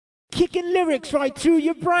kicking lyrics right through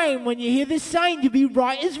your brain. When you hear this sound, you'll be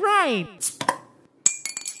right as rain.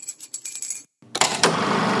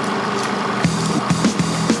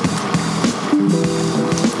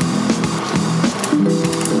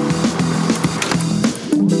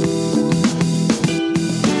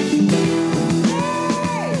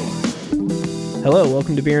 Hello,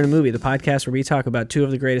 welcome to Beer and a Movie, the podcast where we talk about two of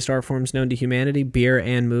the greatest art forms known to humanity, beer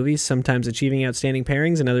and movies, sometimes achieving outstanding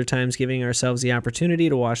pairings and other times giving ourselves the opportunity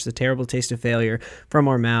to wash the terrible taste of failure from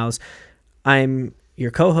our mouths. I'm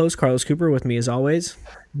your co-host, Carlos Cooper, with me as always,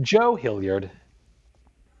 Joe Hilliard.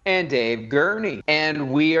 And Dave Gurney.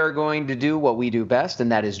 And we are going to do what we do best,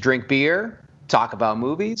 and that is drink beer, talk about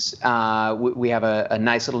movies. We have a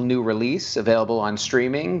nice little new release available on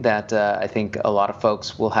streaming that I think a lot of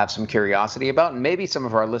folks will have some curiosity about, and maybe some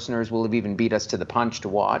of our listeners will have even beat us to the punch to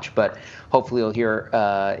watch, but hopefully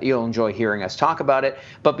you'll enjoy hearing us talk about it.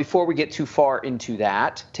 But before we get too far into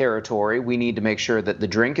that territory, we need to make sure that the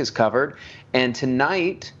drink is covered. And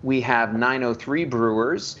tonight we have 903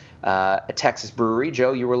 Brewers, a Texas brewery.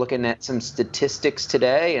 Joe, you were looking at some statistics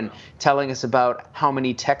today and telling us about how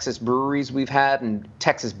many Texas breweries we've had and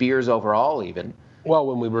Texas beers overall even. Well,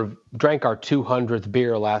 when we drank our 200th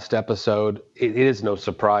beer last episode, it is no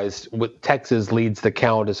surprise. Texas leads the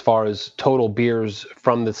count as far as total beers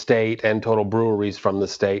from the state and total breweries from the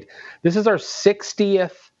state. This is our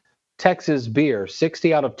 60th Texas beer,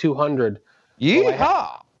 60 out of 200.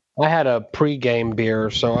 Yeehaw! I had a pre-game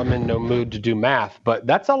beer, so I'm in no mood to do math, but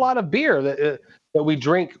that's a lot of beer that we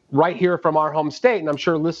drink right here from our home state, and I'm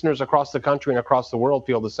sure listeners across the country and across the world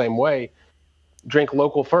feel the same way. Drink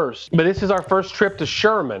local first. But this is our first trip to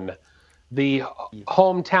Sherman, the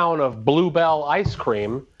hometown of Bluebell ice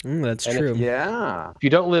cream. That's true. Yeah. If you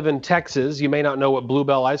don't live in Texas, you may not know what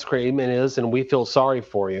Bluebell ice cream is, and we feel sorry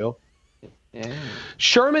for you. Yeah.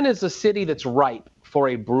 Sherman is a city that's ripe for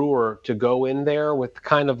a brewer to go in there with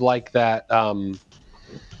kind of like that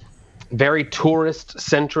very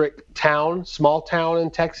tourist-centric town, small town in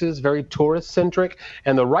Texas, very tourist-centric,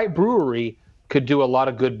 and the right brewery could do a lot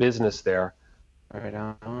of good business there. Right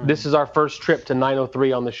on. This is our first trip to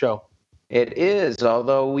 903 on the show. It is,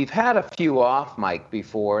 although we've had a few off mic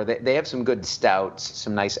before. They have some good stouts,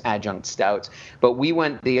 some nice adjunct stouts, but we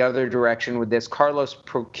went the other direction with this. Carlos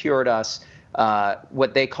procured us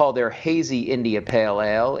what they call their hazy India Pale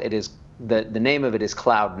Ale. It is the name of it is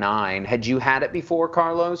Cloud 9. Had you had it before,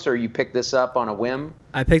 Carlos, or you picked this up on a whim?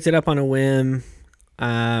 I picked it up on a whim.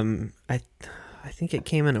 I think it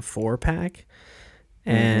came in a 4-pack,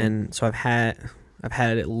 and so I've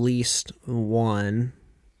had at least one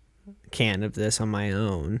can of this on my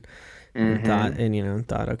own, and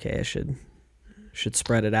thought, okay, I should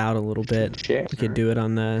spread it out a little bit. Sure. We could do it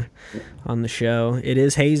on the show. It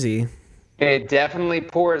is hazy. It definitely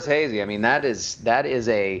pours hazy. I mean, that is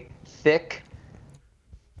a thick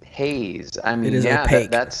haze. I mean, it is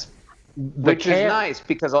opaque. Which is nice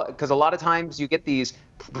because a lot of times you get these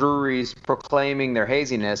breweries proclaiming their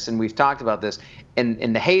haziness, and we've talked about this,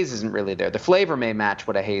 and the haze isn't really there. The flavor may match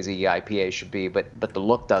what a hazy IPA should be, but the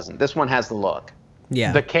look doesn't. This one has the look.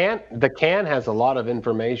 Yeah. The can has a lot of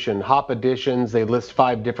information. Hop additions, they list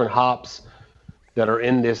 5 different hops that are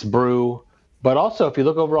in this brew. But also, if you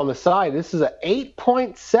look over on the side, this is a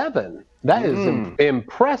 8.7. That is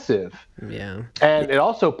impressive. Yeah. And it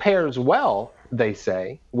also pairs well, they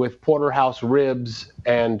say, with porterhouse ribs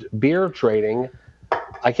and beer trading.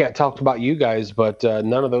 I can't talk about you guys, but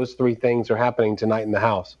none of those 3 things are happening tonight in the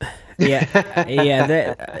house. Yeah.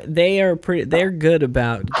 They're good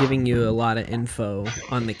about giving you a lot of info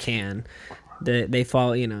on the can. They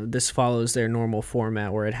follow, this follows their normal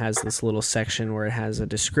format where it has this little section where it has a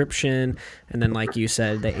description, and then, like you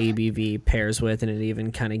said, the ABV pairs with, and it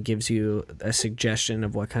even kind of gives you a suggestion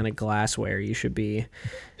of what kind of glassware you should be.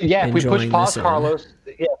 Yeah, if we push pause, Carlos.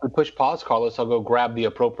 I'll go grab the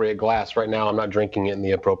appropriate glass. Right now, I'm not drinking it in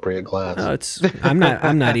the appropriate glass. I'm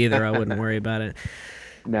not either. I wouldn't worry about it.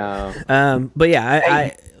 No. But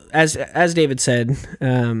yeah, as David said,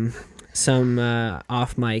 some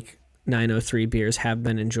off mic 903 beers have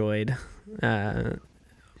been enjoyed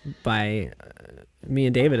by me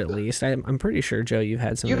and David, at least. I'm pretty sure, Joe, you've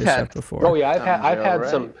had some of this stuff before. Oh yeah,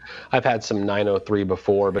 I've had some 903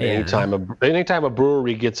 before, but anytime a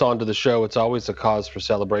brewery gets onto the show, it's always a cause for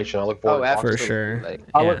celebration. I look forward for sure.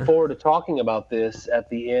 I look forward to talking about this at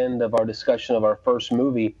the end of our discussion of our first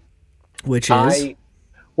movie, which is.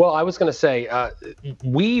 Well, I was going to say,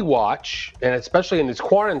 we watch, and especially in these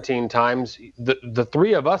quarantine times, the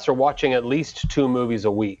 3 of us are watching at least 2 movies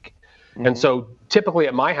a week. And so typically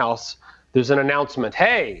at my house, there's an announcement,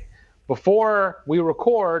 hey, before we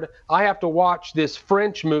record, I have to watch this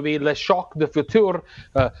French movie, Le Choc de Futur,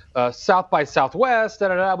 South by Southwest.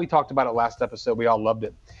 We talked about it last episode. We all loved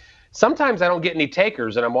it. Sometimes I don't get any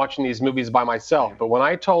takers and I'm watching these movies by myself. But when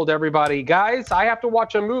I told everybody, guys, I have to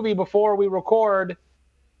watch a movie before we record,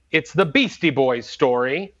 it's the Beastie Boys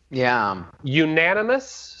story. Yeah.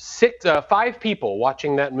 Unanimous, 5 people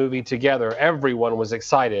watching that movie together. Everyone was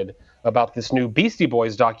excited about this new Beastie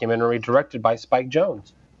Boys documentary directed by Spike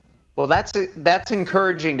Jonze. Well, that's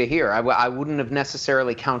encouraging to hear. I wouldn't have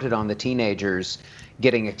necessarily counted on the teenagers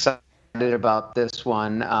getting excited about this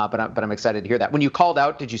one, but I'm excited to hear that. When you called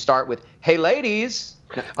out, did you start with, "Hey, ladies"?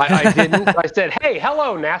 I didn't. I said, "Hey,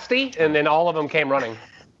 hello, nasty," and then all of them came running.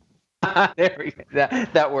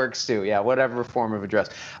 That works too. Yeah, whatever form of address.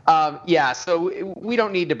 So we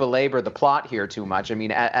don't need to belabor the plot here too much. I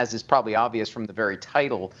mean, as is probably obvious from the very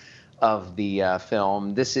title of the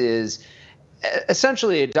film, this is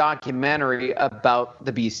essentially a documentary about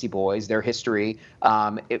the Beastie Boys, their history,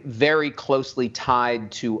 very closely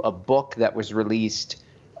tied to a book that was released,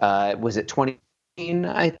 was it 2019,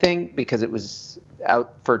 I think, because it was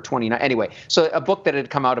out for 29. Anyway, so a book that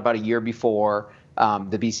had come out about a year before,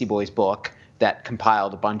 the Beastie Boys book, that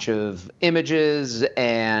compiled a bunch of images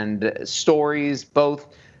and stories,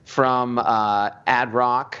 both from Ad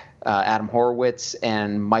Rock, Adam Horowitz,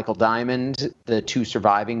 and Michael Diamond, the 2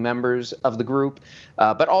 surviving members of the group,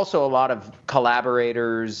 but also a lot of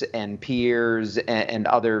collaborators and peers and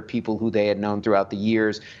other people who they had known throughout the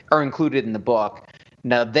years are included in the book.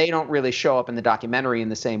 Now, they don't really show up in the documentary in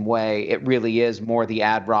the same way. It really is more the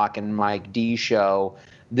Ad Rock and Mike D show.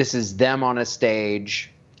 This is them on a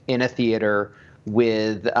stage in a theater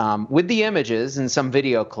with the images and some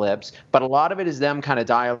video clips, but a lot of it is them kind of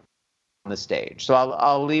dialogue on the stage. So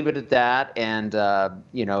I'll leave it at that. And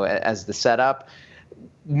as the setup,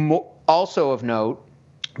 also of note,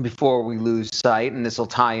 before we lose sight, and this will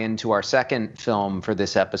tie into our second film for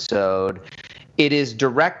this episode, it is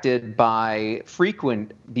directed by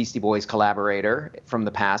frequent Beastie Boys collaborator from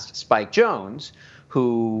the past, Spike Jonze,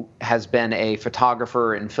 who has been a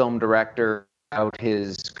photographer and film director throughout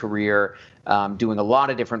his career, doing a lot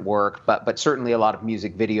of different work, but certainly a lot of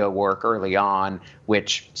music video work early on,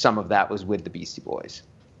 which some of that was with the Beastie Boys.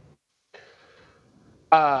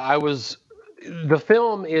 The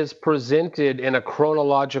film is presented in a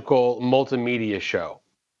chronological multimedia show.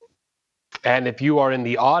 And if you are in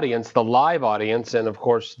the audience, the live audience, and of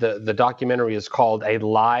course the documentary is called a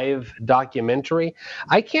live documentary.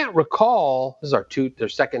 I can't recall, this is their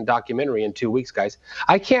second documentary in 2 weeks, guys.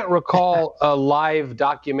 I can't recall a live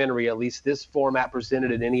documentary, at least this format,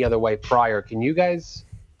 presented in any other way prior. Can you guys,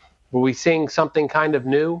 were we seeing something kind of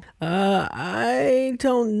new? I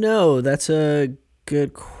don't know. That's a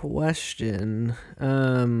good question.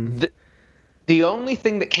 The only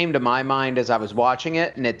thing that came to my mind as I was watching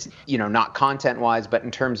it, and it's, not content-wise, but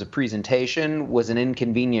in terms of presentation, was An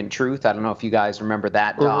Inconvenient Truth. I don't know if you guys remember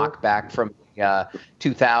that doc back from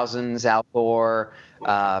 2000s, Al Gore,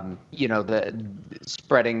 the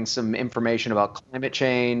spreading some information about climate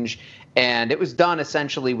change. And it was done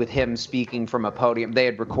essentially with him speaking from a podium. They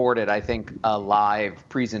had recorded, I think, a live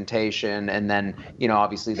presentation, and then,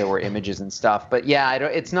 obviously there were images and stuff. But yeah,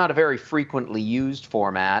 it's not a very frequently used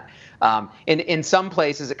format. In some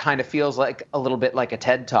places, it kind of feels like a little bit like a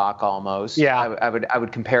TED Talk almost. Yeah, I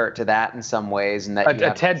would compare it to that in some ways. And that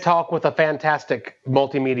a TED Talk with a fantastic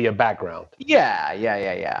multimedia background.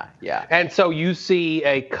 Yeah. And so you see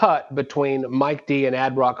a cut between Mike D and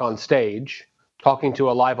Ad Rock on stage, talking to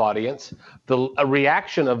a live audience, a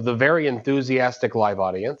reaction of the very enthusiastic live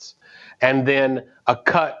audience, and then a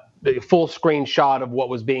full screen shot of what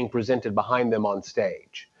was being presented behind them on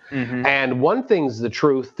stage. Mm-hmm. And one thing's the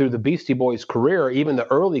truth, through the Beastie Boys' career, even the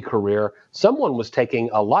early career, someone was taking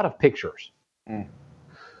a lot of pictures.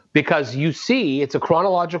 Because you see, it's a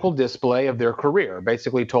chronological display of their career,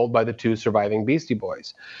 basically told by the 2 surviving Beastie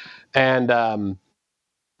Boys. And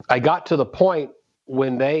I got to the point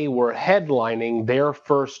when they were headlining their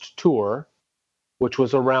first tour, which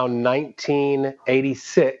was around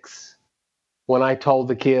 1986, when I told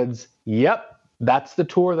the kids, yep, that's the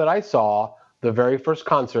tour that I saw, the very first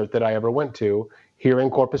concert that I ever went to here in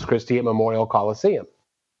Corpus Christi at Memorial Coliseum.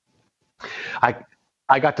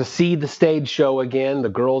 I got to see the stage show again, the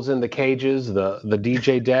girls in the cages, the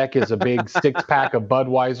DJ deck is a big 6-pack of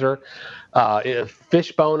Budweiser.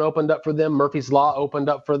 Fishbone opened up for them. Murphy's Law opened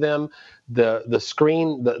up for them. The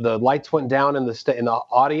screen, the lights went down in the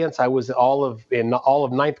audience. I was in all of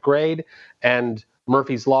 9th grade, and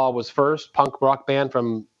Murphy's Law was first, punk rock band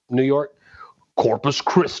from New York. Corpus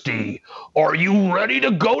Christi, are you ready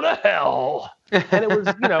to go to hell? And it was,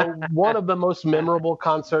 one of the most memorable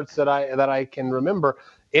concerts that I can remember.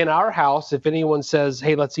 In our house, if anyone says,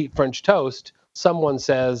 "Hey, let's eat French toast," someone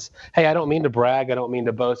says, "Hey, I don't mean to brag, I don't mean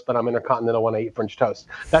to boast, but I'm intercontinental when I eat French toast."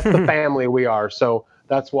 That's the family we are. So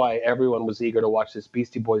that's why everyone was eager to watch this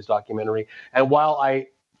Beastie Boys documentary. And while I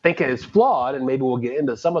think it is flawed, and maybe we'll get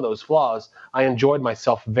into some of those flaws, I enjoyed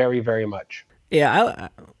myself very, very much. Yeah,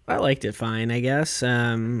 I liked it fine, I guess.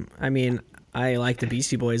 I mean, I like the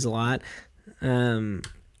Beastie Boys a lot. The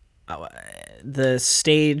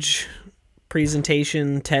stage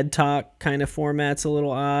presentation, TED Talk kind of format's a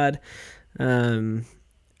little odd.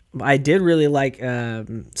 I did really like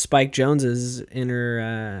Spike Jonze's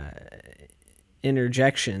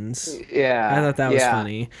interjections. Yeah, I thought that was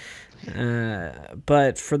funny.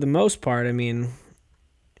 But for the most part, I mean,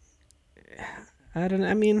 it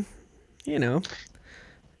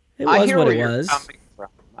was what it was.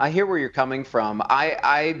 I hear where you're coming from.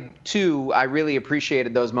 I too, I really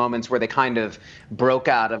appreciated those moments where they kind of broke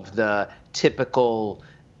out of the typical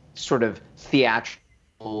sort of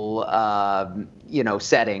theatrical,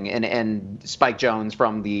 setting, and Spike Jonze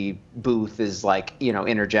from the booth is like,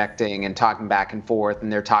 interjecting and talking back and forth,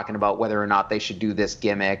 and they're talking about whether or not they should do this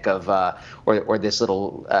gimmick of, or this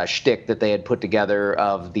little shtick that they had put together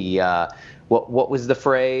of the, what was the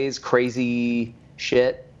phrase? Crazy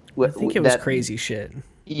shit? I think it was crazy shit.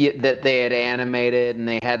 That they had animated, and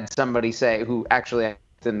they had somebody say, who actually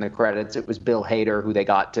in the credits, it was Bill Hader who they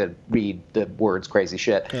got to read the words "crazy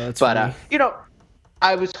shit." Oh, that's funny.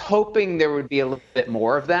 I was hoping there would be a little bit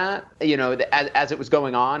more of that. As it was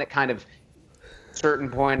going on, it kind of, at a certain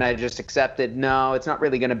point, I just accepted, no, it's not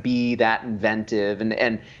really going to be that inventive.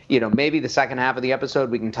 And maybe the second half of the episode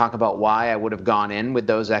we can talk about why I would have gone in with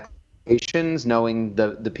those expectations, knowing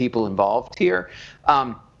the people involved here.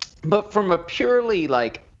 But from a purely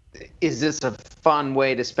is this a fun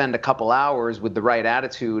way to spend a couple hours with the right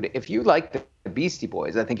attitude? If you like the Beastie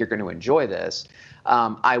Boys, I think you're going to enjoy this.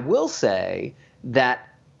 I will say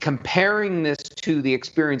that comparing this to the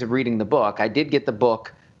experience of reading the book, I did get the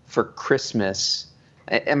book for Christmas.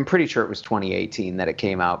 I'm pretty sure it was 2018 that it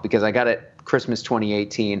came out, because I got it Christmas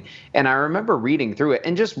 2018. And I remember reading through it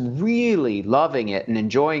and just really loving it and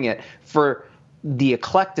enjoying it for the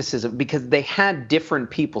eclecticism, because they had different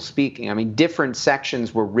people speaking. I mean, different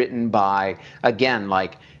sections were written by, again,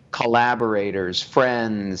 like collaborators,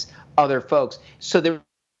 friends, other folks. So there were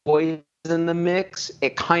voices in the mix.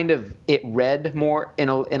 It read more in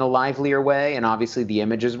a livelier way, and obviously the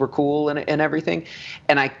images were cool and everything.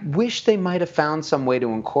 And I wish they might have found some way to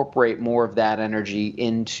incorporate more of that energy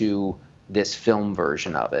into this film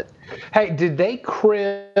version of it. Hey, did they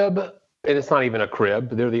crib? And it's not even a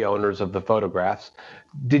crib. They're the owners of the photographs.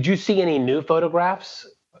 Did you see any new photographs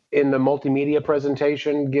in the multimedia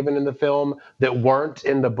presentation given in the film that weren't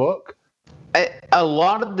in the book? A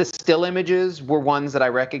lot of the still images were ones that I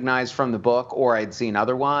recognized from the book or I'd seen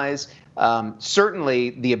otherwise.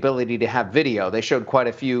 Certainly the ability to have video. They showed quite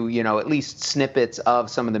a few, at least snippets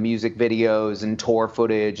of some of the music videos and tour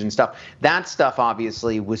footage and stuff. That stuff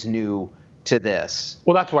obviously was new to this.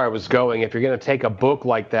 Well, that's where I was going. If you're going to take a book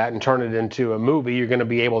like that and turn it into a movie, you're going to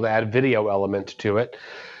be able to add video element to it.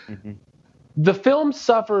 Mm-hmm. The film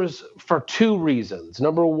suffers for two reasons.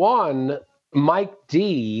 Number one, Mike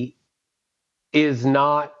D is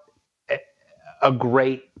not a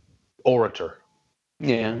great orator.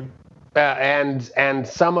 Yeah. And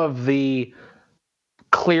some of the,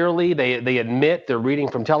 clearly they admit they're reading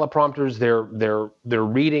from teleprompters, they're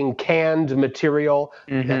reading canned material.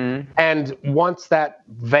 Mm-hmm. And once that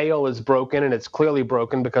veil is broken, and it's clearly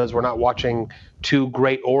broken because we're not watching two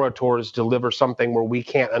great orators deliver something where we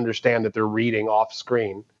can't understand that they're reading off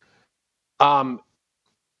screen.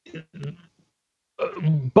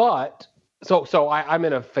 But so I'm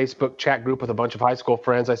in a Facebook chat group with a bunch of high school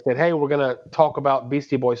friends. I said, hey, we're going to talk about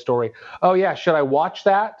Beastie Boys story. Oh yeah, should I watch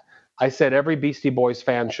that? I said every Beastie Boys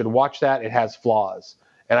fan should watch that. It has flaws.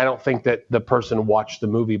 And I don't think that the person watched the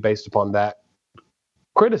movie based upon that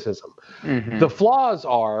criticism. Mm-hmm. The flaws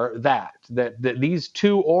are that these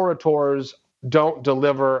two orators don't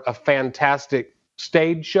deliver a fantastic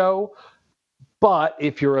stage show. But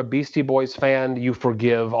if you're a Beastie Boys fan, you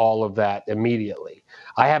forgive all of that immediately.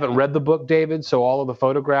 I haven't read the book, David, so all of the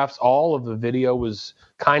photographs, all of the video was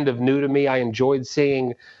kind of new to me. I enjoyed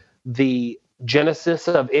seeing the genesis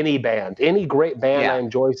of any band, any great band. Yeah. I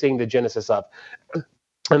enjoy seeing the genesis of,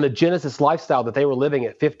 and the Genesis lifestyle that they were living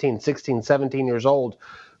at 15, 16, 17 years old,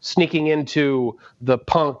 sneaking into the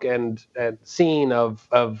punk and scene of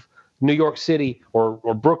New York City or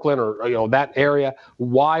Brooklyn or that area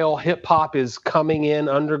while hip hop is coming in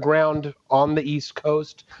underground on the East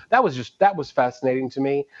Coast. That was fascinating to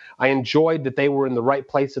me. I enjoyed that they were in the right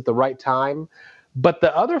place at the right time. But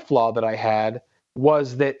the other flaw that I had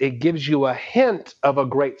was that it gives you a hint of a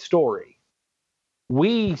great story.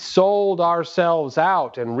 We sold ourselves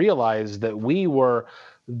out and realized that we were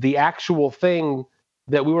the actual thing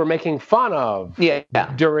that we were making fun of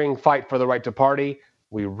during Fight for the Right to Party.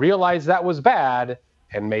 We realized that was bad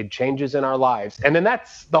and made changes in our lives. And then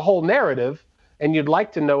that's the whole narrative. And you'd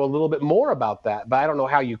like to know a little bit more about that, but I don't know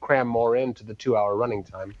how you cram more into the 2-hour running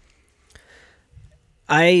time.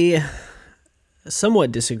 I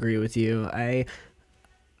somewhat disagree with you. I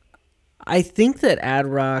think that Ad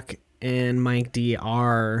Rock and Mike D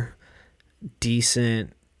are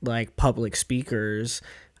decent, like, public speakers.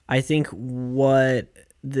 I think what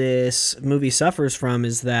this movie suffers from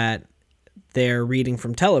is that they're reading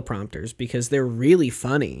from teleprompters, because they're really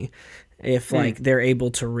funny if like they're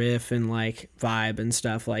able to riff and like vibe and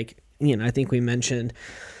stuff. Like, I think we mentioned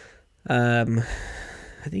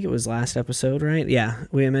I think it was last episode, right? Yeah,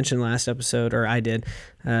 we mentioned last episode, or I did,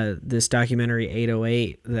 this documentary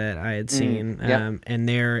 808 that I had seen, and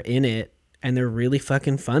they're in it, and they're really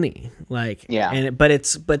fucking funny. Like, but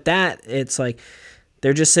it's like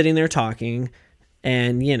they're just sitting there talking,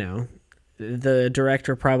 and the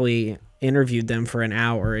director probably interviewed them for an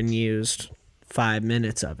hour and used 5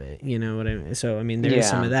 minutes of it. You know what I mean? So I mean, there's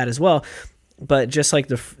some of that as well. But just like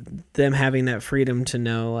them having that freedom to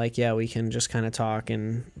know, like, yeah, we can just kind of talk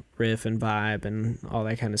and riff and vibe and all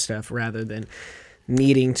that kind of stuff, rather than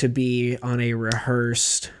needing to be on a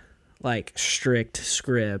rehearsed, like, strict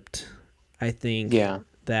script. I think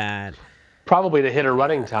that probably to hit a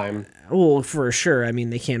running time. Well, for sure. I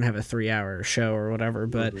mean, they can't have a 3-hour show or whatever,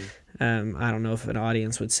 but I don't know if an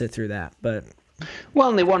audience would sit through that, but. Well,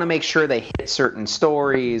 and they want to make sure they hit certain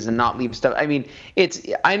stories and not leave stuff. I mean,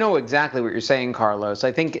 I know exactly what you're saying, Carlos.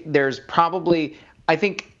 I think there's probably,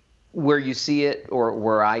 where you see it, or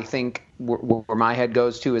where I think where my head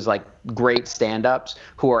goes to, is like great stand-ups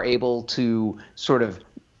who are able to sort of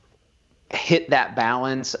hit that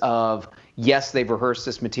balance of, yes, they've rehearsed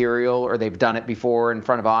this material or they've done it before in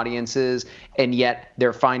front of audiences, and yet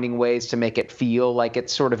they're finding ways to make it feel like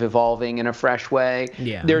it's sort of evolving in a fresh way.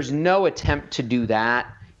 Yeah. There's no attempt to do that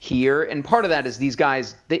here. And part of that is these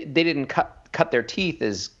guys, they didn't cut their teeth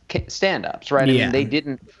as stand-ups, right? I mean, they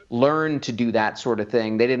didn't learn to do that sort of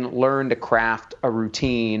thing. They didn't learn to craft a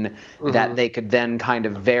routine that they could then kind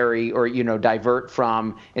of vary or, divert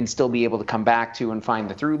from and still be able to come back to and find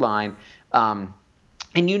the through line.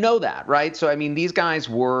 And that, right? So, I mean, these guys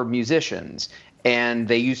were musicians, and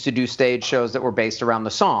they used to do stage shows that were based around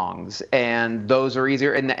the songs, and those are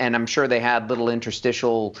easier. And I'm sure they had little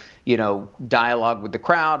interstitial, dialogue with the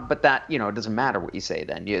crowd, but that, it doesn't matter what you say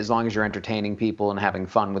then. As long as you're entertaining people and having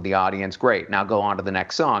fun with the audience, great. Now go on to the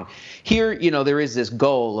next song. Here, there is this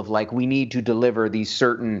goal of, like, we need to deliver these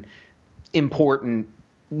certain important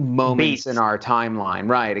moments in our timeline.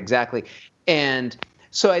 Right, exactly. And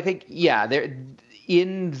so I think,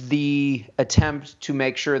 in the attempt to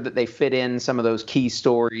make sure that they fit in some of those key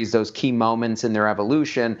stories, those key moments in their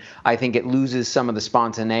evolution, I think it loses some of the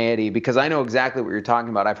spontaneity, because I know exactly what you're talking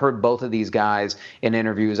about. I've heard both of these guys in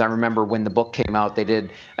interviews. I remember when the book came out, they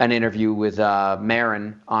did an interview with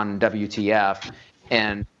Maron on WTF,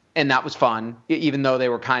 and that was fun, even though they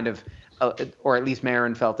were kind of, or at least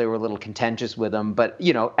Maron felt they were a little contentious with him. But,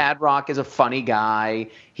 Ad Rock is a funny guy.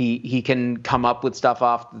 He can come up with stuff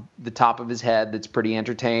off the top of his head that's pretty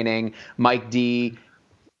entertaining. Mike D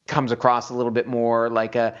comes across a little bit more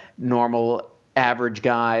like a normal average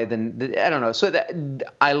guy than, I don't know. So that,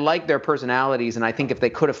 I like their personalities, and I think if they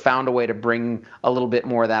could have found a way to bring a little bit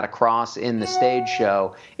more of that across in the stage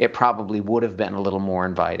show, it probably would have been a little more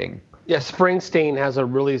inviting. Yeah, Springsteen has a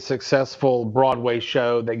really successful Broadway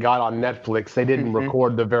show that got on Netflix. They didn't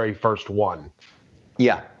record the very first one.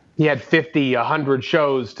 Yeah. He had 50, 100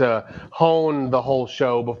 shows to hone the whole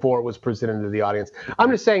show before it was presented to the audience.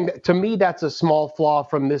 I'm just saying that, to me, that's a small flaw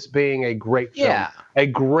from this being a great film, a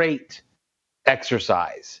great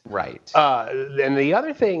exercise. Right. And the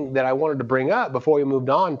other thing that I wanted to bring up before we moved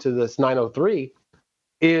on to this 903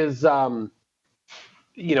 is...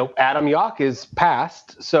 Adam Yauch is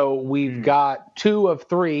passed, so we've got 2 of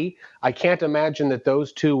 3. I can't imagine that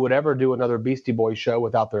those 2 would ever do another Beastie Boys show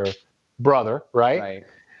without their brother, right?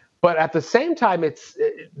 But at the same time, it's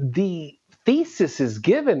the thesis is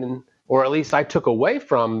given, or at least I took away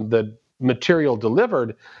from the material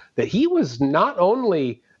delivered, that he was not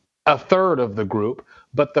only a third of the group,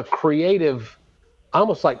 but the creative,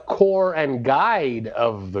 almost like core and guide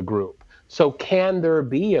of the group. So can there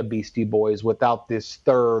be a Beastie Boys without this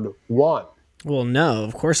third one? Well, no,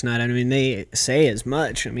 of course not. I mean, they say as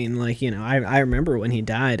much. I mean, like, you know, I remember when he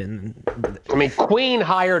died, and I mean, Queen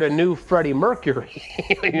hired a new Freddie Mercury.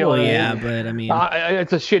 You know well, what I yeah, mean? but I mean,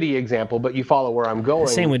 It's a shitty example, but you follow where I'm going.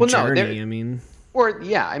 same with Well, no, Journey. I mean, Or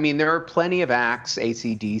yeah, I mean, there are plenty of acts,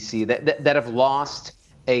 AC/DC, that have lost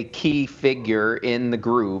a key figure in the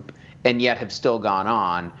group and yet have still gone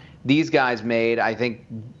on. These guys made, I think,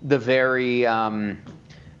 the very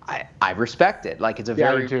I respect it. Like, it's a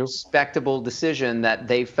Yeah, very me too. respectable decision that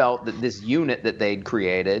they felt that this unit that they'd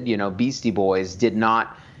created, you know, Beastie Boys, did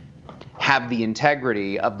not have the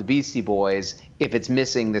integrity of the Beastie Boys if it's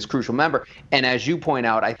missing this crucial member. And as you point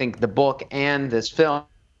out, I think the book and this film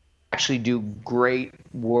actually do great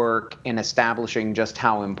work in establishing just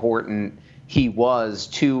how important he was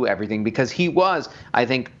to everything, because he was, I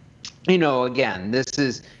think, you know, again, this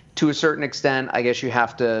is to a certain extent, I guess you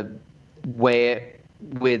have to weigh it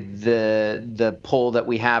with the pull that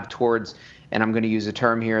we have towards, and I'm going to use a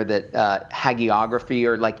term here, that hagiography,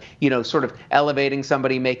 or like, you know, sort of elevating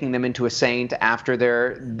somebody, making them into a saint after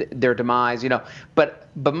their demise, you know. But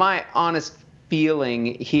my honest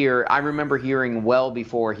feeling here, I remember hearing well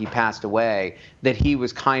before he passed away that he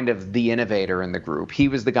was kind of the innovator in the group. He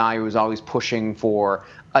was the guy who was always pushing for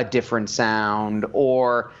a different sound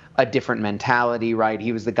or a different mentality, right?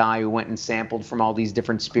 He was the guy who went and sampled from all these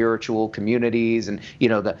different spiritual communities, and you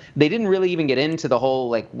know, they didn't really even get into the whole,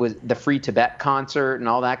 like, was the Free Tibet concert and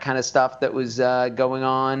all that kind of stuff that was going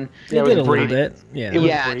on. they did a little bit. Yeah,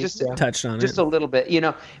 Yeah, just touched on just it. a little bit, you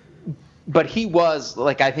know. But he was,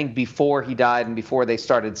 like, I think before he died and before they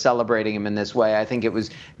started celebrating him in this way, I think it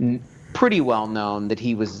was pretty well known that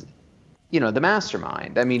he was, you know, the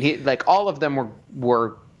mastermind. I mean, he, like, all of them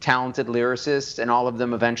were talented lyricists, and all of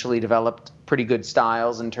them eventually developed pretty good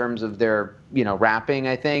styles in terms of their, you know, rapping,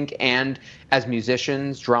 I think, and as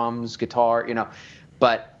musicians, drums, guitar, you know.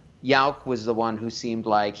 But Yauk was the one who seemed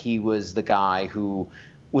like he was the guy who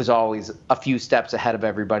was always a few steps ahead of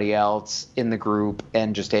everybody else in the group,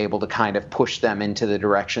 and just able to kind of push them into the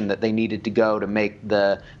direction that they needed to go to make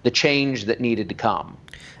the change that needed to come.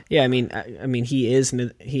 Yeah, I mean, he is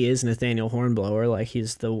Nathaniel Hornblower. Like,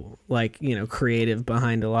 he's the, like, you know, creative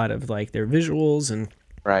behind a lot of, like, their visuals and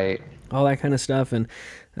Right. all that kind of stuff. And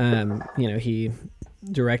you know, he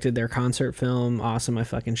directed their concert film, Awesome, I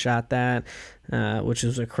Fucking Shot That, which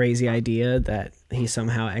was a crazy idea that he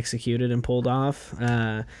somehow executed and pulled off.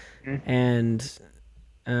 And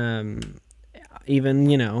even,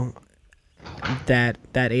 you know, that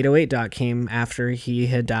 808 doc came after he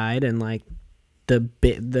had died, and like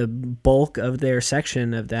the bulk of their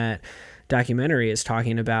section of that documentary is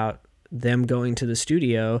talking about them going to the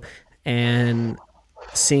studio and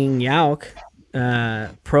seeing Yauk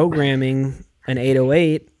programming an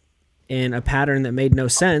 808 in a pattern that made no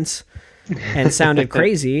sense and sounded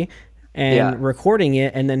crazy, and recording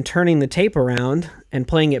it and then turning the tape around and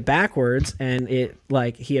playing it backwards, and it,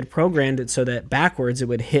 like, he had programmed it so that backwards it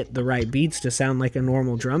would hit the right beats to sound like a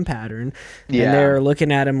normal drum pattern. And they're looking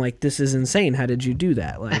at him like, this is insane, how did you do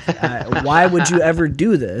that? Like, why would you ever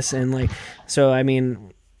do this? And like, so I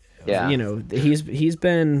mean, you know, he's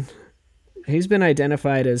been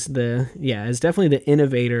identified as as definitely the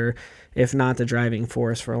innovator, if not the driving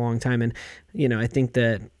force, for a long time. And you know, I think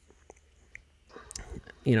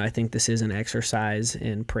this is an exercise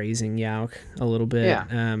in praising Yauk a little bit.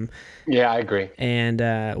 Yeah, I agree.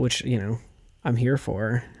 And which, you know, I'm here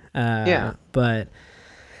for. But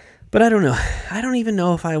I don't know. I don't even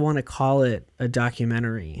know if I want to call it a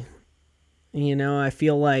documentary. You know, I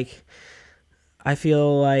feel like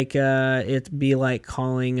it'd be like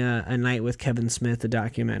calling a Night with Kevin Smith a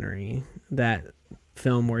documentary. That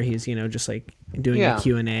film where he's, you know, just like doing a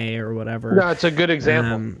Q&A or whatever. No, it's a good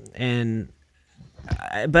example.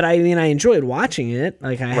 But I mean, I enjoyed watching it.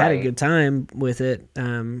 Like, I had a good time with it.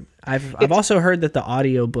 I've also heard that the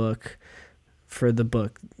audiobook for the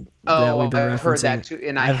book that we've been referencing, I've heard that too,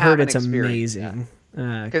 and I've heard it's amazing.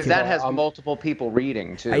 Because that has multiple people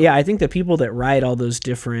reading too. Yeah, I think the people that write all those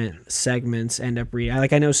different segments end up reading.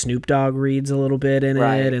 Like, I know Snoop Dogg reads a little bit in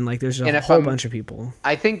it, and like there's a whole bunch of people.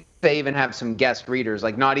 I think they even have some guest readers,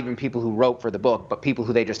 like not even people who wrote for the book, but people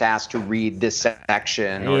who they just asked to read this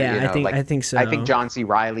section. Or, yeah, you know, I think so. I think John C.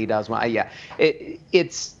 Reilly does one.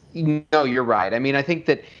 It's no, you're right. I mean, I think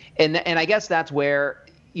that, and I guess that's where,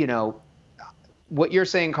 you know, what you're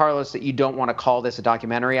saying, Carlos, that you don't want to call this a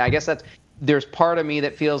documentary. I guess there's part of me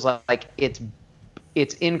that feels like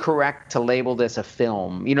it's incorrect to label this a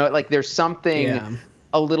film. You know, like there's something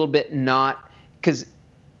a little bit not, because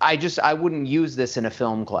I wouldn't use this in a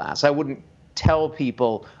film class. I wouldn't tell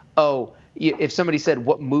people, oh, if somebody said,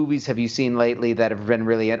 what movies have you seen lately that have been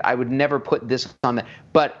really, I would never put this on that.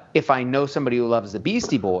 But if I know somebody who loves the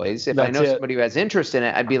Beastie Boys, if I know somebody who has interest in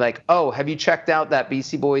it, I'd be like, oh, have you checked out that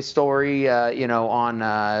Beastie Boys story, on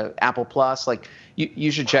Apple Plus? Like,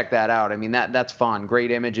 you should check that out. I mean, that's fun.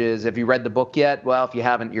 Great images. Have you read the book yet? Well, if you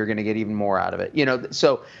haven't, you're going to get even more out of it.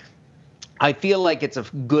 So I feel like it's a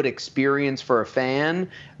good experience for a fan,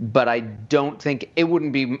 but I don't think it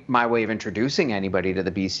wouldn't be my way of introducing anybody to the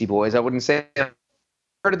Beastie Boys. I wouldn't say,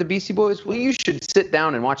 part of the Beastie Boys, well, you should sit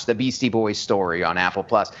down and watch the Beastie Boys story on Apple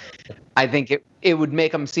Plus. I think it would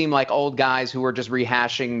make them seem like old guys who are just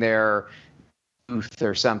rehashing their youth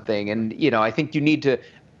or something. And, I think you need to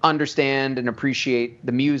understand and appreciate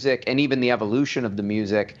the music and even the evolution of the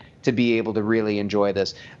music to be able to really enjoy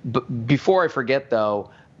this. But before I forget, though,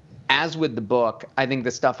 as with the book, I think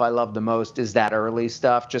the stuff I love the most is that early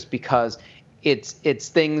stuff, just because it's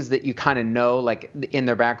things that you kind of know, like in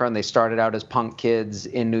their background, they started out as punk kids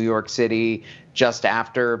in New York City just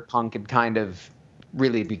after punk had kind of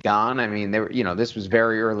really begun. I mean, this was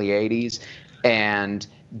very early 80s, and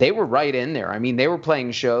they were right in there. I mean, they were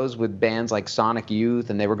playing shows with bands like Sonic Youth,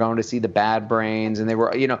 and they were going to see the Bad Brains, and they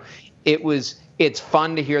were, it's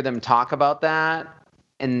fun to hear them talk about that.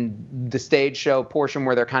 And the stage show portion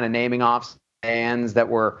where they're kind of naming off bands that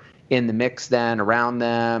were in the mix then around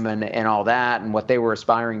them and all that and what they were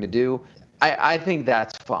aspiring to do. I think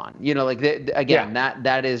that's fun.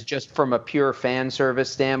 That is just from a pure fan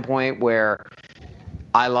service standpoint where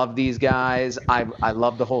I love these guys. I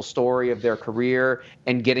love the whole story of their career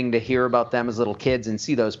and getting to hear about them as little kids and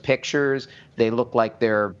see those pictures. They look like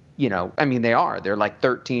they're, they are. They're like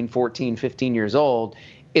 13, 14, 15 years old.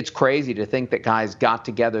 It's crazy to think that guys got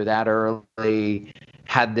together that early,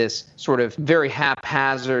 had this sort of very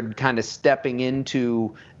haphazard kind of stepping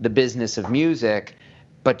into the business of music,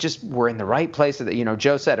 but just were in the right place.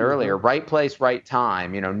 Joe said earlier, right place, right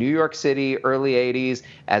time. New York City, early 80s,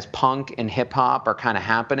 as punk and hip hop are kind of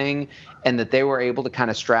happening, and that they were able to kind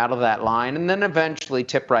of straddle that line and then eventually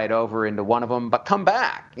tip right over into one of them, but come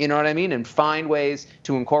back, you know what I mean? And find ways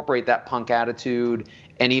to incorporate that punk attitude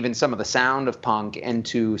and even some of the sound of punk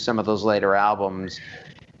into some of those later albums.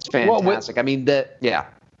 It's fantastic.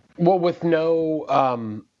 Well, with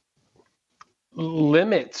no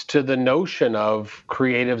limits to the notion of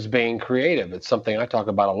creatives being creative. It's something I talk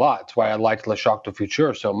about a lot. It's why I liked Le Choc de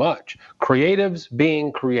Futur so much. Creatives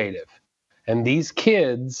being creative. And these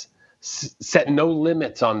kids set no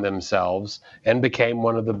limits on themselves and became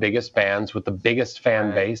one of the biggest bands with the biggest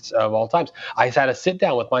fan base of all times. I had a sit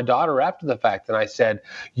down with my daughter after the fact, and I said,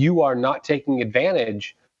 you are not taking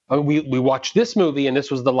advantage. I mean, we watched this movie, and this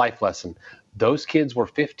was the life lesson. Those kids were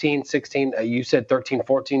 15, 16. You said 13,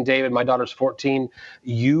 14, David. My daughter's 14.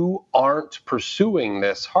 You aren't pursuing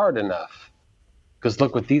this hard enough. Because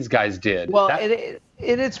look what these guys did. Well,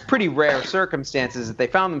 it's pretty rare circumstances that they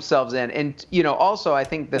found themselves in. And, also I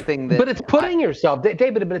think the thing that... But it's putting yourself,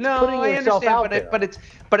 David, putting yourself out there.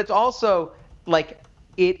 But it's also, like,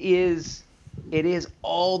 it is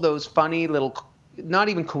all those funny little... not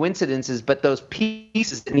even coincidences, but those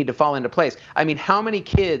pieces that need to fall into place. I mean, how many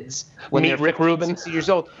kids when meet Rick Rubin 60 years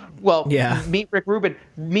old? Well, meet Rick Rubin,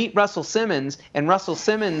 meet Russell Simmons, and Russell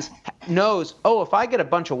Simmons knows, if I get a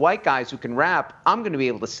bunch of white guys who can rap, I'm going to be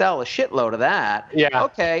able to sell a shitload of that. Yeah.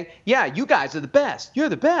 Okay. Yeah, you guys are the best. You're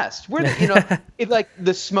the best. We're the, it, like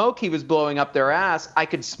the smoke he was blowing up their ass, I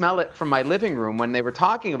could smell it from my living room when they were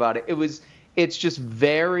talking about it. It's just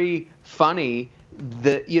very funny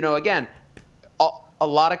that, again, a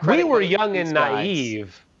lot of credit. We were young and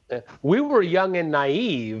naive.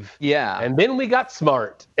 Yeah. And then we got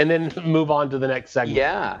smart, and then move on to the next segment.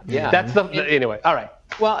 Yeah. That's anyway. All right.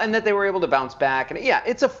 Well, and that they were able to bounce back, and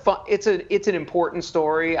it's an important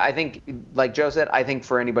story. I think, like Joe said, I think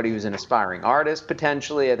for anybody who's an aspiring artist,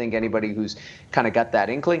 potentially, I think anybody who's kind of got that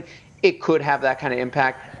inkling, it could have that kind of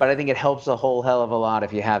impact. But I think it helps a whole hell of a lot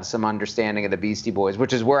if you have some understanding of the Beastie Boys,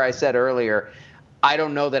 which is where I said earlier, I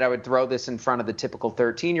don't know that I would throw this in front of the typical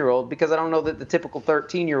 13-year-old because I don't know that the typical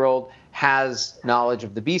 13-year-old has knowledge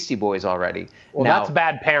of the Beastie Boys already. Well, that's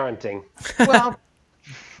bad parenting. Well,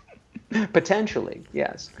 potentially,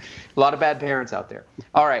 yes. A lot of bad parents out there.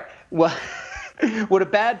 All right. Well, would a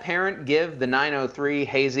bad parent give the 903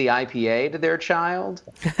 Hazy IPA to their child?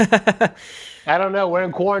 I don't know. We're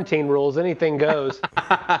in quarantine rules. Anything goes.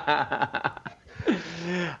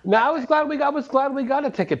 No, I was glad we got to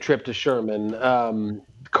take a trip to Sherman.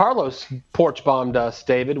 Carlos porch bombed us,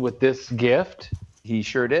 David, with this gift. He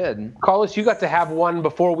sure did. Carlos, you got to have one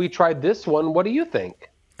before we tried this one. What do you think?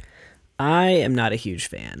 I am not a huge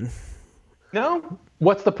fan. No?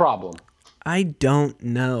 What's the problem? I don't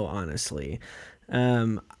know, honestly.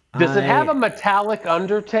 Does it have a metallic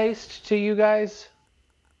undertaste to you guys?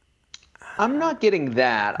 I'm not getting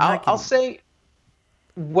that. I'll say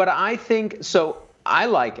what I think. So I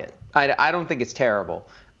like it. I don't think it's terrible.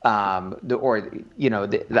 I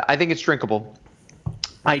think it's drinkable.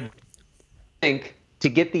 I think to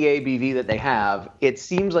get the ABV that they have, it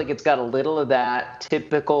seems like it's got a little of that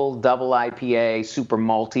typical double IPA, super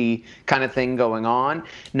malty kind of thing going on.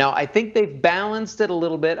 Now, I think they've balanced it a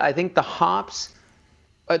little bit. I think the hops,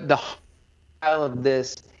 the style of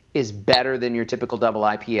this is better than your typical double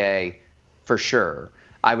IPA for sure.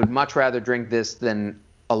 I would much rather drink this than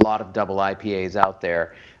a lot of double IPAs out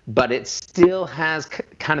there. But it still has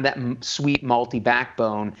kind of that sweet malty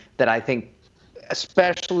backbone that I think,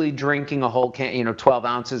 especially drinking a whole can, 12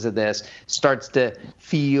 ounces of this, starts to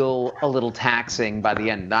feel a little taxing by the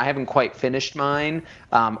end. I haven't quite finished mine.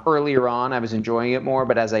 Earlier on, I was enjoying it more,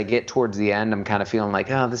 but as I get towards the end, I'm kind of feeling like,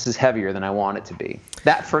 oh, this is heavier than I want it to be.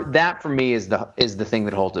 That for me is the thing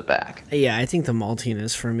that holds it back. Yeah, I think the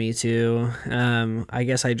maltiness for me too. I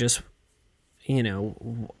guess I just,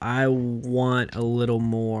 I want a little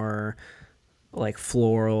more like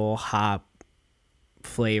floral hop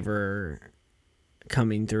flavor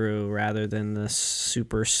coming through rather than the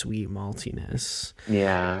super sweet maltiness.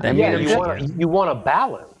 Yeah. You want a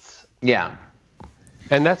balance. Yeah.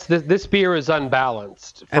 And that's this beer is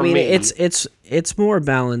unbalanced. For me. It's more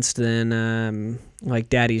balanced than like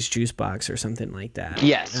Daddy's Juice Box or something like that.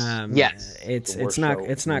 Yes. Yes. It's not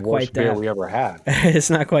quite beer that we ever had. It's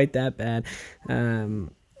not quite that bad.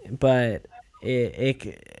 But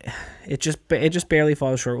it just barely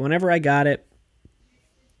falls short. Whenever I got it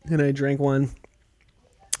and I drank one,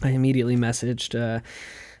 I immediately messaged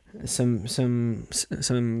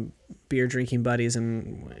some beer drinking buddies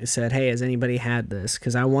and said, "Hey, has anybody had this?"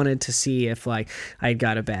 Because I wanted to see if like I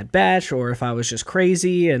got a bad batch or if I was just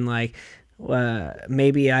crazy and like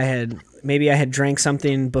maybe I had drank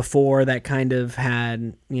something before that kind of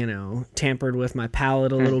had tampered with my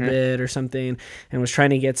palate a little bit or something, and was trying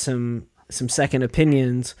to get some second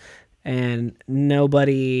opinions, and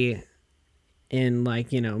nobody in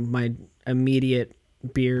like my immediate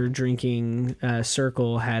beer drinking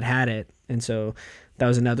circle had it, and so that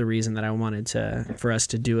was another reason that I wanted for us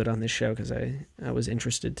to do it on this show, because I was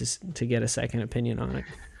interested to get a second opinion on it.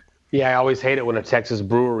 Yeah, I always hate it when a Texas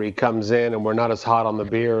brewery comes in and we're not as hot on the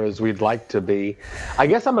beer as we'd like to be. I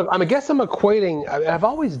guess I'm equating. I've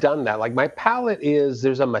always done that. Like my palate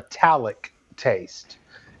there's a metallic taste,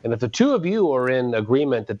 and if the two of you are in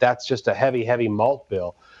agreement that that's just a heavy malt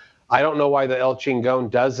bill, I don't know why the El Chingon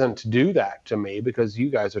doesn't do that to me, because you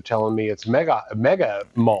guys are telling me it's mega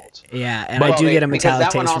malt. Yeah, and I do get a metallic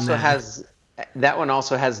taste from that. That one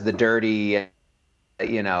also has the dirty,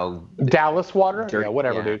 Dallas water? Yeah,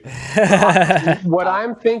 whatever, dude. What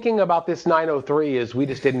I'm thinking about this 903 is we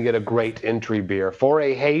just didn't get a great entry beer. For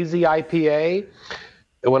a hazy IPA,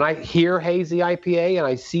 when I hear hazy IPA and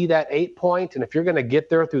I see that 8 point, and if you're going to get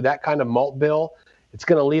there through that kind of malt bill, it's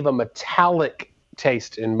going to leave a metallic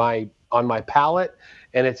taste on my palate,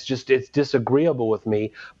 and it's disagreeable with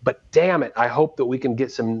me. But damn it, I hope that we can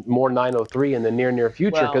get some more 903 in the near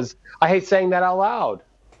future, because I hate saying that out loud.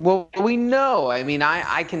 Well, we know. I mean,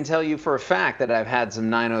 I can tell you for a fact that I've had some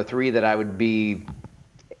 903 that I would be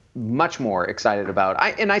much more excited about.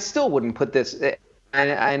 I still wouldn't put this.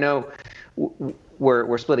 I know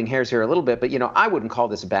we're splitting hairs here a little bit, but I wouldn't call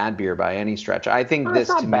this a bad beer by any stretch. I think this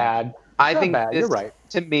not bad. I think bad. This, You're right.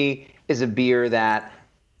 To me, is a beer that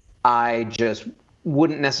I just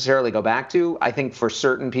wouldn't necessarily go back to. I think for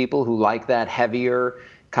certain people who like that heavier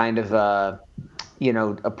kind of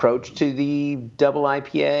approach to the double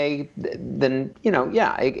IPA, then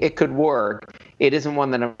it could work. It isn't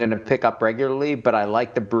one that I'm going to pick up regularly, but I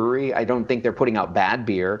like the brewery. I don't think they're putting out bad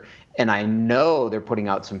beer, and I know they're putting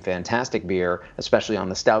out some fantastic beer, especially on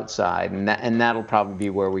the stout side, and that'll probably be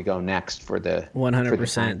where we go next for the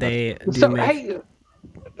 100%.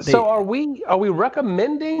 So are we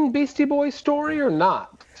recommending Beastie Boys Story or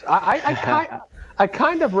not? I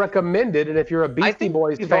kind of recommend it, and if you're a Beastie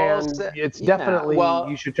Boys fan, it's definitely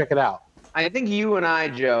you should check it out. I think you and I,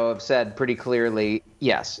 Joe, have said pretty clearly,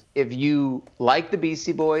 yes, if you like the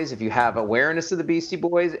Beastie Boys, if you have awareness of the Beastie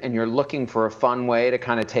Boys, and you're looking for a fun way to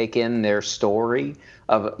kind of take in their story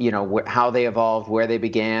of how they evolved, where they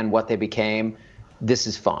began, what they became, this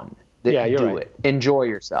is fun. Yeah, you're Do right. it. Enjoy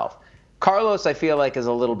yourself. Carlos, I feel like, is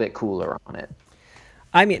a little bit cooler on it.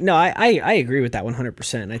 I mean, no, I agree with that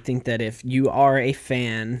 100%. I think that if you are a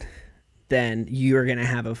fan, then you're going to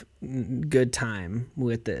have a good time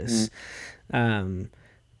with this. But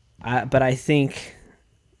I think,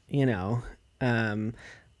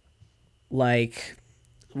 like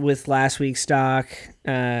with last week's stock,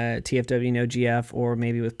 TFW No GF, or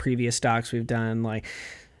maybe with previous stocks we've done, like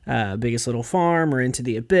Biggest Little Farm or Into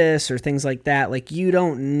the Abyss or things like that. Like, you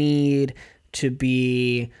don't need to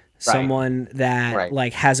be someone that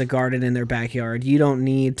like has a garden in their backyard. You don't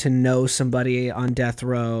need to know somebody on death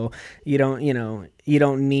row. You don't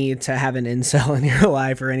need to have an incel in your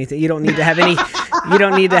life or anything. You don't need to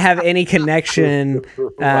have any connection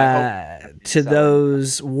to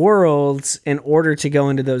those worlds in order to go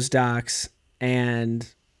into those docks and,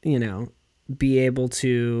 be able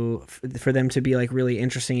to, for them to be like really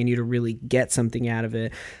interesting and you to really get something out of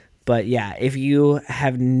it. But yeah, if you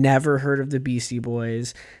have never heard of the Beastie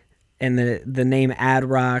Boys and the name Ad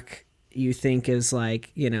Rock you think is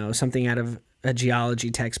like, something out of a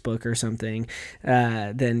geology textbook or something,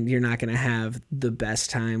 then you're not going to have the best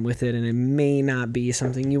time with it. And it may not be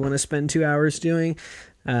something you want to spend 2 hours doing.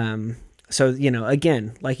 So,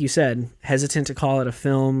 again, like you said, hesitant to call it a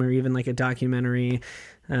film or even like a documentary,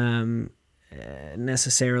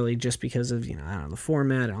 necessarily just because of, the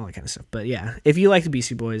format and all that kind of stuff. But yeah, if you like the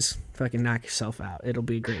Beastie Boys, fucking knock yourself out. It'll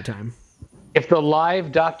be a great time. If the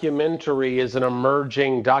live documentary is an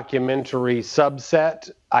emerging documentary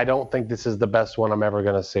subset, I don't think this is the best one I'm ever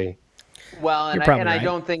going to see. Well, I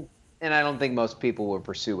don't think most people would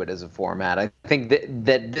pursue it as a format. I think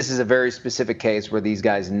that this is a very specific case where these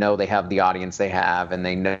guys know they have the audience they have, and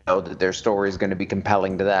they know that their story is going to be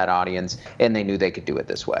compelling to that audience, and they knew they could do it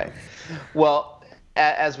this way. Well,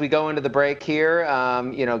 as we go into the break here,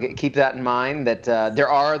 keep that in mind that there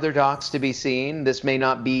are other docs to be seen. This may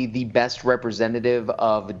not be the best representative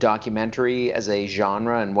of documentary as a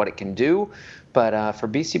genre and what it can do, but for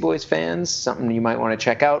Beastie Boys fans, something you might want to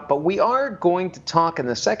check out. But we are going to talk in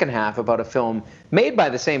the second half about a film made by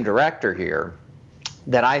the same director here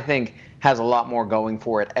that I think has a lot more going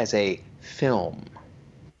for it as a film.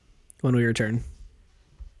 When we return.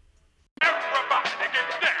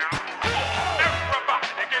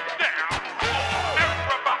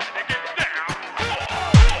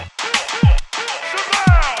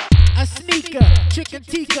 Chicken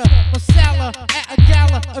tikka, masala at a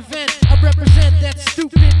gala event. I represent that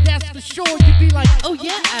stupid, that's for sure. You be like, oh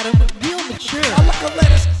yeah, Adam, real mature. I like a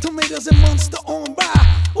lettuce, tomatoes, and monster on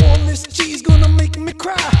rye. All this cheese gonna make me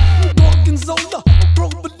cry. Gorgonzola,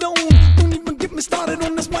 provolone. Don't even get me started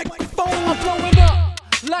on this microphone. I'm blowing up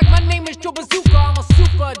like my name is Joe Bazooka. I'm a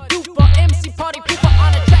super duper MC party pooper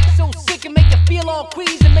on a track so sick and make you feel all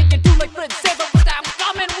queasy and make you do like Fred Sever without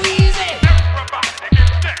coming wheezy.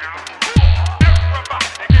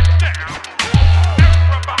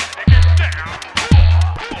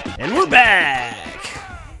 And we're back.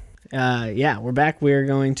 We're back. We're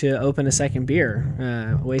going to open a second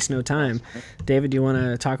beer. Waste no time. David, do you want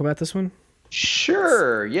to talk about this one?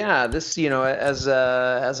 Sure. Yeah. This, as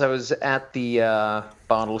I was at the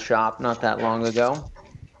bottle shop not that long ago,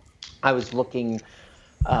 I was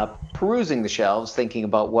perusing the shelves, thinking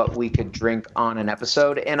about what we could drink on an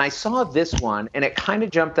episode, and I saw this one, and it kind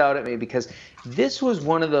of jumped out at me because this was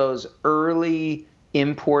one of those early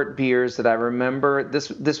import beers that I remember.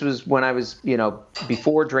 This was when I was,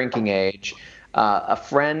 before drinking age. A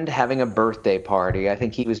friend having a birthday party. I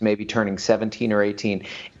think he was maybe turning 17 or 18,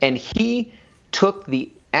 and he took the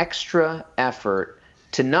extra effort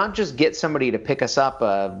to not just get somebody to pick us up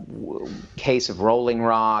a case of Rolling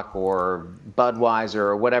Rock or Budweiser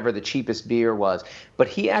or whatever the cheapest beer was, but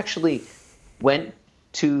he actually went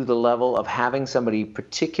to the level of having somebody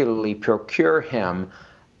particularly procure him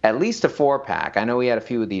at least a 4-pack. I know he had a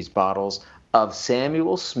few of these bottles of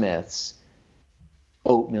Samuel Smith's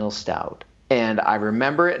Oatmeal Stout. And I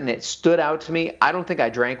remember it, and it stood out to me. I don't think I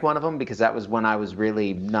drank one of them because that was when I was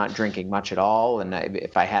really not drinking much at all. And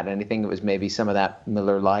if I had anything, it was maybe some of that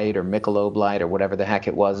Miller Lite or Michelob Light or whatever the heck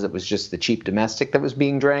it was. It was just the cheap domestic that was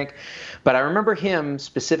being drank. But I remember him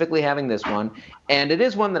specifically having this one. And it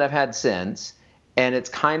is one that I've had since. And it's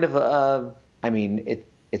kind of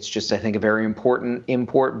it's just, I think, a very important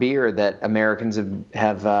import beer that Americans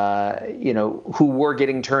have who were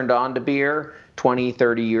getting turned on to beer 20,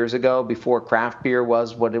 30 years ago, before craft beer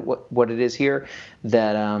was what it is here,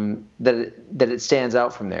 that it stands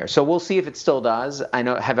out from there. So we'll see if it still does. I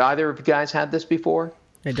know. Have either of you guys had this before?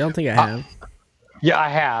 I don't think I have. Yeah, I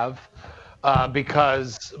have.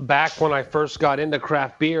 Because back when I first got into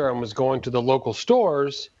craft beer and was going to the local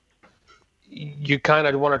stores, you kind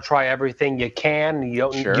of want to try everything you can. You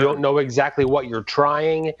don't know exactly what you're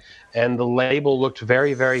trying, and the label looked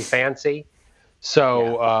very, very fancy.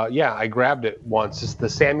 So I grabbed it once. It's the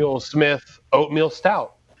Samuel Smith Oatmeal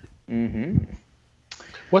Stout. Mm-hmm.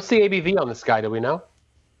 What's the ABV on this guy? Do we know?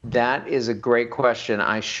 That is a great question.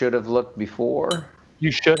 I should have looked before.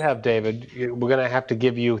 You should have, David. We're going to have to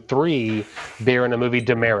give you 3 beer in a movie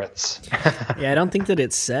demerits. Yeah, I don't think that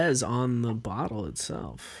it says on the bottle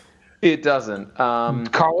itself. It doesn't.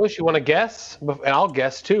 Carlos, you want to guess? And I'll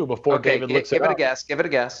guess too before David looks give it it up. a guess. Give it a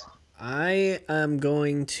guess. I am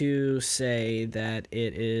going to say that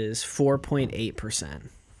it is 4.8%.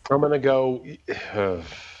 I'm going to go,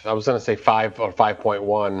 I was going to say 5 or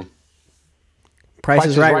 5.1. Price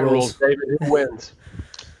is Right rules. David, who wins?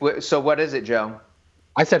 So what is it, Joe?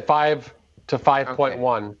 I said 5 to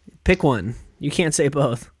 5.1. Pick one. You can't say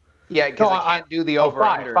both. Yeah, because I can't do the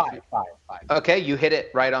over-under. 5. Okay, you hit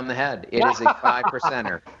it right on the head. It is a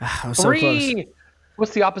 5%er. I was so close.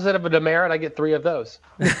 What's the opposite of a demerit? I get 3 of those.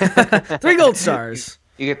 3 gold stars.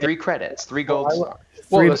 You get 3 credits, 3 gold stars.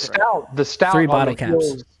 Well, 3 the stout 3 on bottle the caps.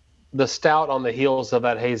 heels, the stout on the heels of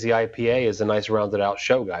that hazy IPA is a nice rounded out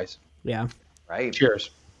show, guys. Yeah. Right.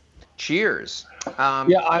 Cheers. Cheers.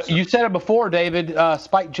 You said it before, David.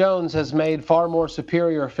 Spike Jonze has made far more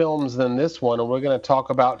superior films than this one, and we're going to talk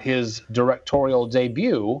about his directorial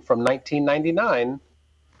debut from 1999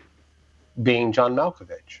 being John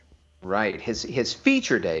Malkovich. Right. His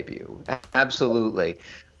feature debut. Absolutely.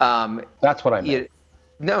 That's what I meant.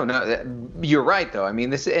 No, you're right though. I mean,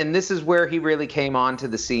 this is where he really came onto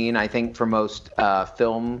the scene, I think, for most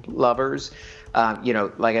film lovers.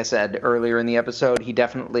 Like I said earlier in the episode, he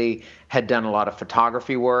definitely had done a lot of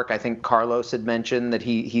photography work. I think Carlos had mentioned that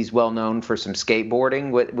he's well known for some skateboarding.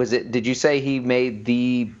 What was it? Did you say he made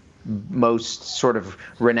the most sort of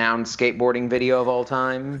renowned skateboarding video of all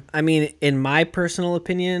time? I mean, in my personal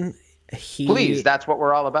opinion, Please, that's what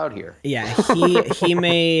we're all about here. Yeah, he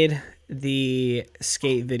made the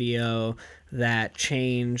skate video that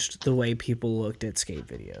changed the way people looked at skate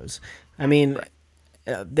videos. I mean,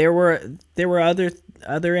 there were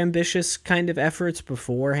other ambitious kind of efforts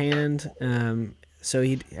beforehand. So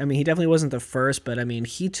he definitely wasn't the first, but I mean,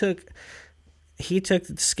 he took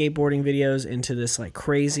skateboarding videos into this like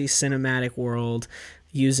crazy cinematic world,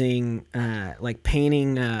 using like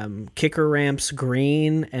painting kicker ramps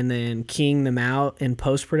green and then keying them out in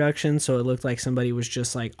post-production so it looked like somebody was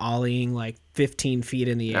just like ollieing like 15 feet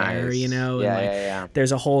in the air, you know? Yeah.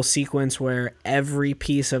 There's a whole sequence where every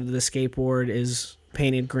piece of the skateboard is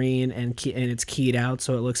painted green and it's keyed out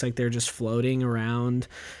so it looks like they're just floating around.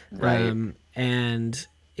 Right. And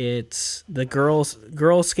it's the girls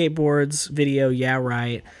skateboards video, yeah,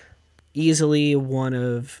 right. Easily one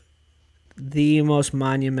of the most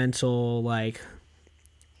monumental like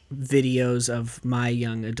videos of my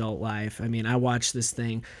young adult life. I mean, I watched this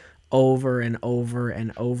thing over and over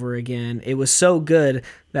and over again. It was so good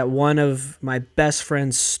that one of my best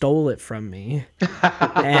friends stole it from me,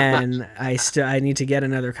 and I need to get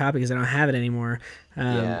another copy because I don't have it anymore.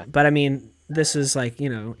 But I mean, this is like,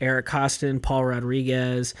 Eric Costin, Paul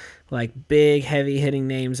Rodriguez, like big heavy hitting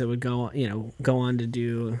names that would go on to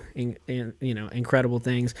do incredible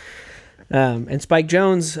things. And Spike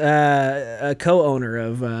Jonze, a co-owner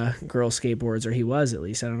of Girl Skateboards, or he was at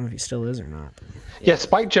least. I don't know if he still is or not. Yeah,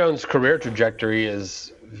 Spike Jonze's career trajectory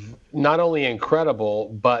is not only incredible,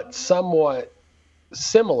 but somewhat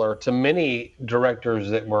similar to many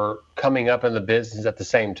directors that were coming up in the business at the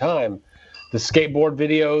same time. The skateboard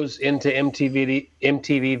videos into MTV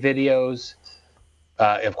videos.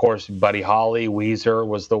 Of course, Buddy Holly, Weezer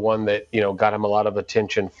was the one that got him a lot of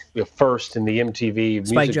attention first in the MTV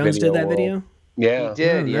Spike music Jonze video did that world. video? Yeah, he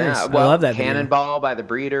did. Nice. Yeah, I love that video. Cannonball by the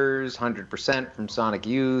Breeders, 100% from Sonic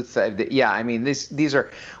Youth. Yeah, I mean these are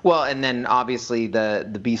and then obviously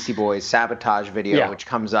the Beastie Boys Sabotage video, which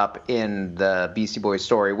comes up in the Beastie Boys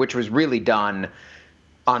story, which was really done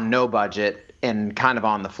on no budget and kind of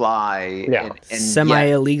on the fly. Yeah. And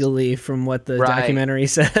semi-illegally from what the documentary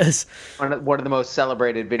says. One of the most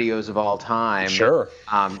celebrated videos of all time. Sure.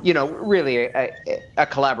 Really a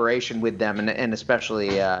collaboration with them and especially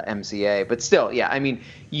MCA. But still, yeah, I mean,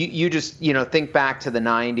 you just, think back to the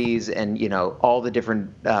 90s and, all the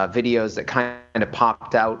different videos that kind of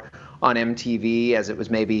popped out on MTV as it was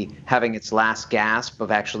maybe having its last gasp of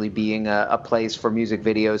actually being a place for music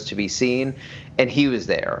videos to be seen. And he was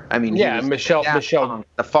there. I mean, Michelle,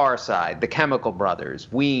 The Far Side, the Chemical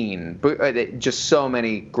Brothers, Ween, just so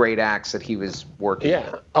many great acts that he was working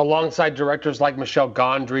with. Alongside directors like Michel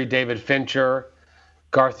Gondry, David Fincher,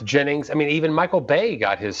 Garth Jennings. I mean, even Michael Bay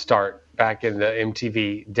got his start back in the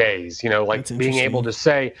MTV days, like being able to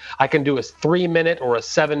say, I can do a 3-minute or a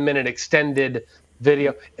 7-minute extended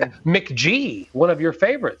video. Mick G, one of your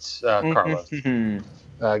favorites, Carlos,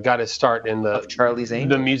 got his start in the Charlie's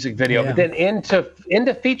Angels, the music video, but then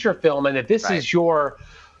into feature film. And if this is your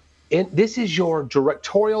this is your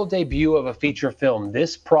directorial debut of a feature film.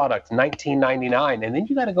 This product, 1999, and then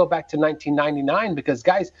you got to go back to 1999 because,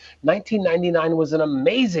 guys, 1999 was an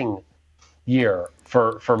amazing year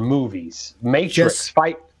for movies. Matrix,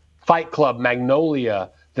 Fight Club, Magnolia,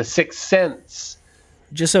 The Sixth Sense.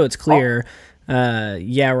 Just so it's clear,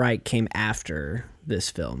 Yeah Right came after this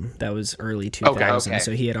film. That was early 2000,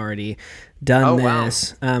 so he had already done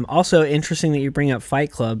this. Wow. Also, interesting that you bring up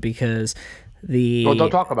Fight Club because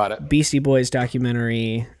don't talk about it. Beastie Boys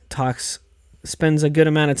documentary spends a good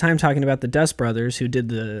amount of time talking about the Dust Brothers who did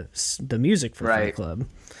the music for Fight Club.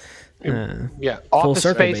 Office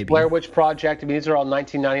Space, Blair Witch Project. I mean, these are all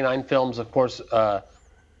 1999 films, of course,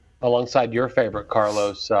 alongside your favorite,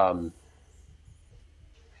 Carlos. God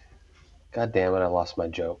damn it, I lost my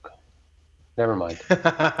joke. Never mind.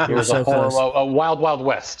 It was so a Wild Wild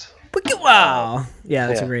West. Wow. Yeah,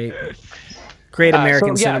 that's a great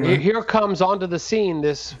American cinema. Here comes onto the scene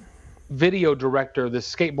this video director,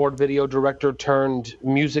 this skateboard video director turned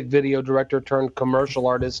music video director turned commercial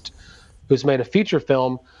artist who's made a feature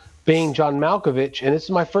film, being John Malkovich. And this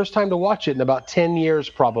is my first time to watch it in about 10 years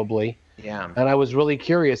probably. Yeah. And I was really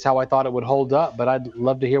curious how I thought it would hold up, but I'd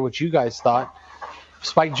love to hear what you guys thought.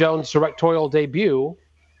 Spike Jonze' directorial debut.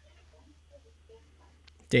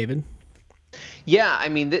 David? Yeah, I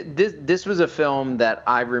mean, this was a film that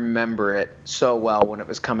I remember it so well when it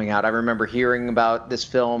was coming out. I remember hearing about this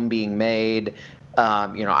film being made.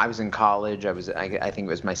 I was in college. I think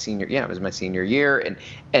it was my senior. Yeah, it was my senior year,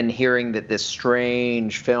 and hearing that this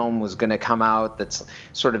strange film was going to come out. That's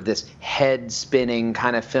sort of this head spinning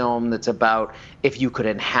kind of film. That's about if you could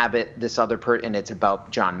inhabit this other person, and it's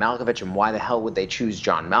about John Malkovich, and why the hell would they choose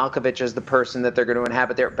John Malkovich as the person that they're going to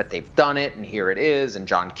inhabit there? But they've done it, and here it is, and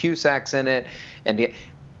John Cusack's in it, and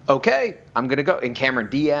okay, I'm going to go. And Cameron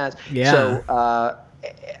Diaz. Yeah. So.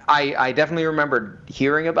 I definitely remember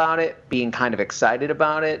hearing about it, being kind of excited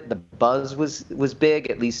about it. The buzz was big,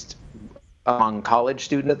 at least among college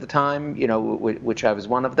students at the time, which I was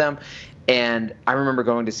one of them. And I remember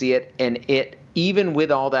going to see it, and it, even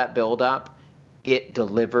with all that buildup, it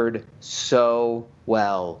delivered so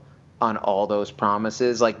well on all those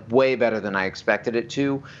promises, like way better than I expected it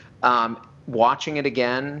to. Watching it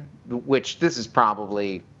again, which this is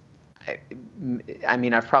probably... I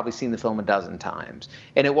mean, I've probably seen the film a dozen times,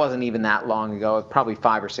 and it wasn't even that long ago, probably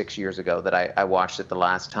 5 or 6 years ago that I watched it the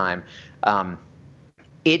last time.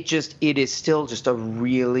 It is still just a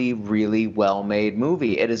really, really well-made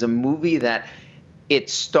movie. It is a movie that it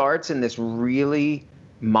starts in this really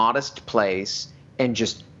modest place and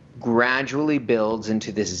just gradually builds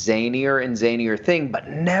into this zanier and zanier thing, but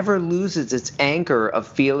never loses its anchor of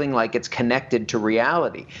feeling like it's connected to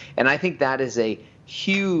reality. And I think that is a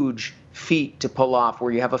huge feat to pull off,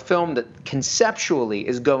 where you have a film that conceptually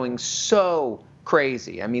is going so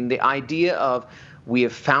crazy. I mean, the idea of we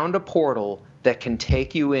have found a portal that can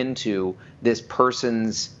take you into this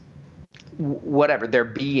person's whatever, their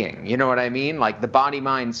being, you know what I mean? Like the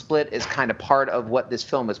body-mind split is kind of part of what this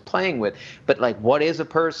film is playing with. But like, what is a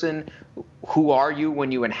person? Who are you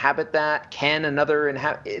when you inhabit that? Can another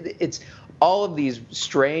inhabit? It's all of these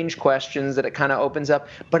strange questions that it kind of opens up,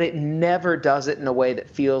 but it never does it in a way that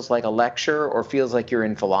feels like a lecture or feels like you're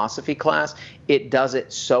in philosophy class. It does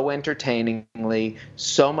it so entertainingly,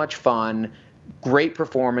 so much fun, great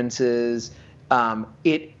performances. The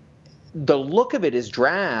look of it is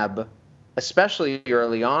drab, especially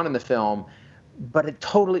early on in the film, but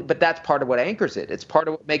that's part of what anchors it. It's part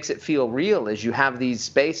of what makes it feel real, is you have these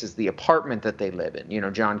spaces, the apartment that they live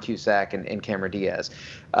in, John Cusack and Cameron Diaz,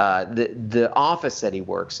 the office that he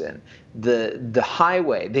works in, the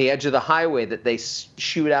highway, the edge of the highway that they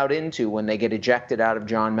shoot out into when they get ejected out of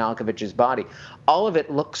John Malkovich's body. All of it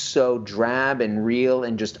looks so drab and real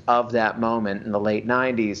and just of that moment in the late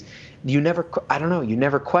 90s. You never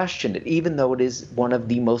questioned it, even though it is one of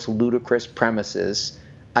the most ludicrous premises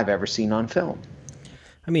I've ever seen on film.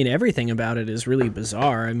 I mean, everything about it is really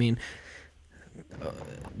bizarre. I mean,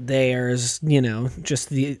 there's, just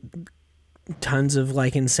the tons of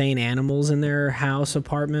like insane animals in their house,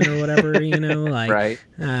 apartment, or whatever, like, right.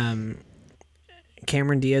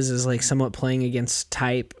 Cameron Diaz is like somewhat playing against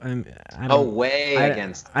type. I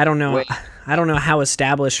don't know how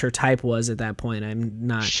established her type was at that point. I'm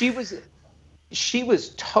not. She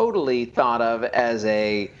was totally thought of as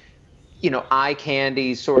a, eye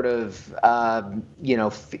candy sort of,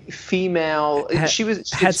 female. She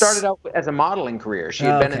started out as a modeling career. She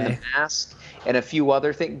had been in The Mask and a few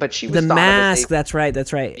other things, but she was The Mask. That's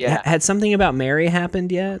right. Yeah. Had something about Mary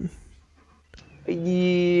happened yet?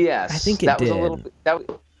 Yes, I think it did. Was a little. That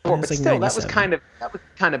before, but like still, that was 97.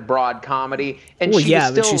 kind of broad comedy. And Well, she yeah,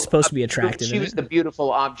 was but still she's supposed to be attractive She in was it. the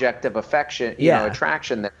beautiful object of affection, Yeah.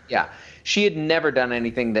 attraction. She had never done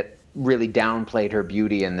anything that really downplayed her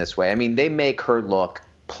beauty in this way. I mean, they make her look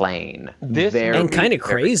plain, And kind of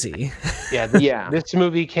crazy. This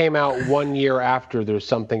movie came out 1 year after There's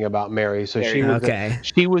Something About Mary, so she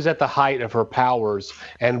was at the height of her powers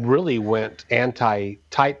and really went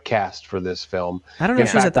anti-typecast for this film. I don't know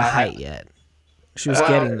if she's at the height yet. She was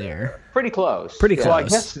getting there. Pretty close. Pretty Well,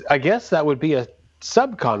 close. I guess that would be a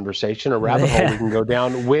sub-conversation, a rabbit hole we can go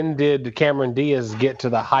down. When did Cameron Diaz get to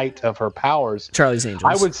the height of her powers? Charlie's Angels.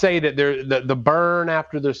 I would say that the burn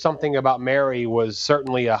after There's Something About Mary was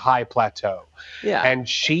certainly a high plateau. Yeah. And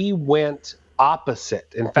she went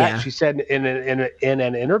opposite. In fact, she said in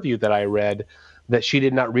an interview that I read that she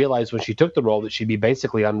did not realize when she took the role that she'd be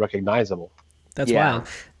basically unrecognizable. That's wild.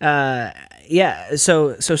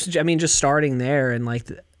 So I mean, just starting there and like,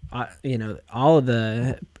 all of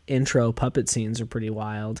the intro puppet scenes are pretty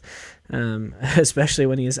wild, especially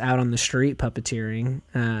when he's out on the street puppeteering.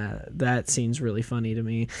 That scene's really funny to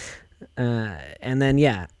me. And then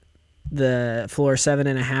the floor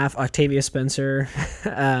 7.5, Octavia Spencer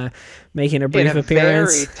making a brief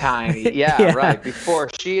appearance. Very tiny, right before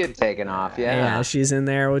she had taken off. Yeah, she's in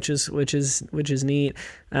there, which is neat.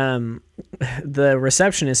 The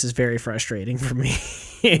receptionist is very frustrating for me.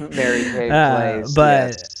 Mary Kay plays,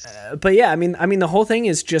 but yeah, I mean the whole thing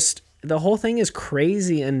is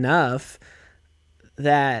crazy enough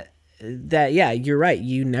that you're right.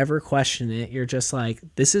 You never question it. You're just like,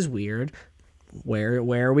 this is weird. Where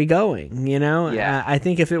are we going? I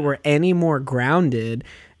think if it were any more grounded,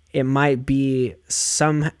 it might be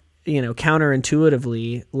some,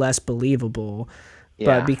 counterintuitively less believable.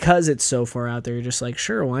 But because it's so far out there, you're just like,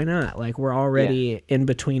 sure, why not? Like, we're already in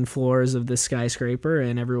between floors of this skyscraper,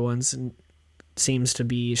 and everyone's seems to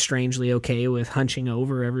be strangely okay with hunching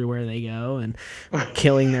over everywhere they go and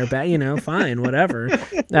killing their fine, whatever.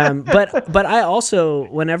 But I also,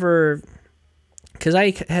 whenever, because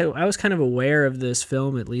I was kind of aware of this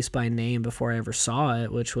film, at least by name, before I ever saw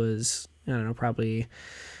it, which was, I don't know, probably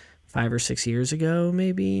 5 or 6 years ago,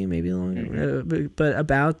 maybe longer, but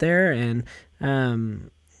about there. And John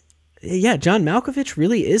Malkovich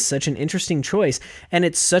really is such an interesting choice, and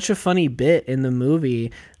it's such a funny bit in the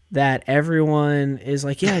movie that everyone is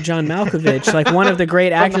like, John Malkovich, like one of the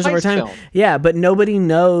great actors of our time. Film. Yeah, but nobody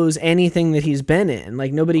knows anything that he's been in.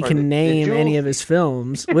 Like, nobody can name any of his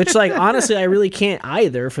films, which, like, honestly, I really can't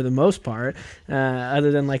either for the most part,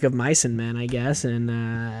 other than, like, Of Mice and Men, I guess, and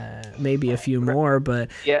maybe a few more. But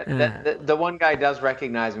the one guy does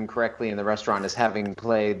recognize him correctly in the restaurant as having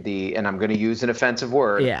played and I'm going to use an offensive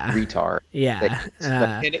word, retard. Yeah.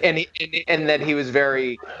 And that he was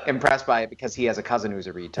very impressed by it because he has a cousin who's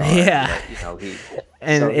a retard. Yeah.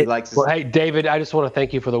 He likes. Well, hey, David, I just want to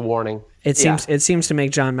thank you for the warning. It seems to make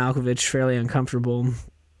John Malkovich fairly uncomfortable.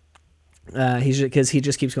 Because he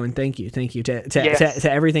just keeps going, thank you to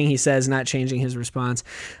everything he says, not changing his response.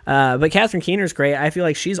 But Catherine Keener's great. I feel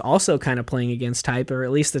like she's also kind of playing against type, or at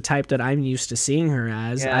least the type that I'm used to seeing her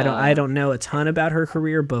as. I don't know a ton about her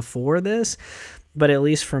career before this, but at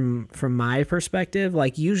least from my perspective,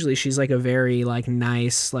 like, usually she's like a very, like,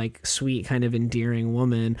 nice, like, sweet, kind of endearing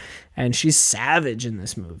woman, and she's savage in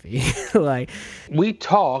this movie. Like, we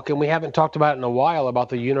talk, and we haven't talked about it in a while, about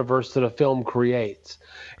the universe that a film creates.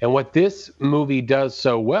 And what this movie does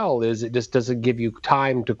so well is it just doesn't give you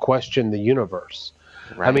time to question the universe.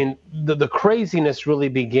 Right. I mean, the craziness really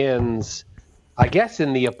begins, I guess,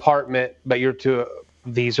 in the apartment, but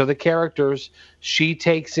these are the characters. She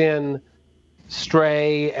takes in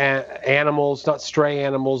stray animals, not stray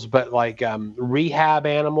animals, but like rehab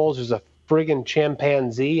animals. There's a friggin'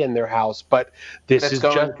 chimpanzee in their house, but this is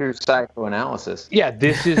going just through psychoanalysis. Yeah,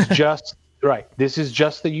 this is just right. This is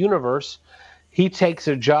just the universe. He takes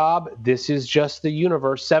a job. This is just the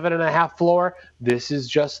universe. 7.5 floor. This is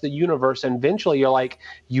just the universe. And eventually, you're like,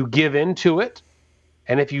 you give into it,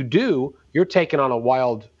 and if you do, you're taken on a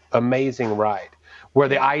wild, amazing ride where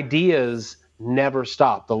the ideas never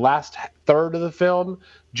stop. The last third of the film,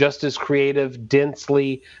 just as creative,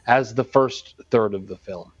 densely as the first third of the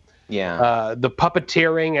film. Yeah. The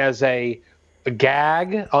puppeteering as a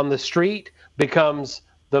gag on the street becomes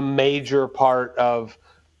the major part of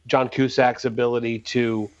John Cusack's ability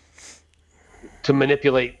to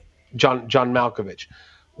manipulate John Malkovich.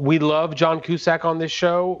 We love John Cusack on this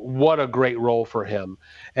show. What a great role for him.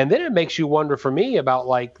 And then it makes you wonder, for me, about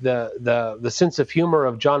like the sense of humor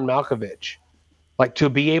of John Malkovich. Like, to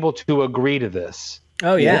be able to agree to this.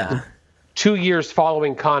 Oh, yeah. 2 years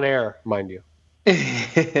following Con Air, mind you.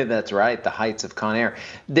 That's right, the heights of Con Air.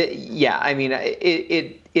 Yeah, I mean,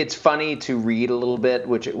 it's funny to read a little bit,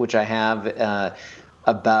 which I have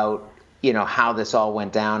about how this all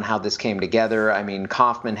went down, how this came together. I mean,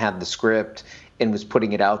 Kaufman had the script and was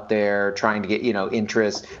putting it out there, trying to get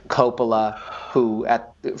interest. Coppola,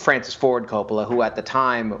 Francis Ford Coppola, who at the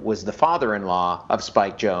time was the father-in-law of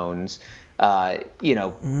Spike Jonze. Found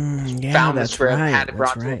the script, had it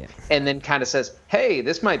brought to him, and then kind of says, hey,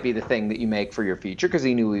 this might be the thing that you make for your feature, because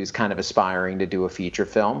he knew he was kind of aspiring to do a feature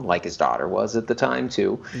film, like his daughter was at the time,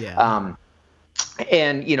 too. Yeah.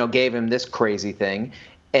 And, gave him this crazy thing.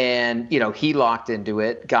 And, he locked into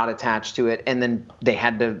it, got attached to it, and then they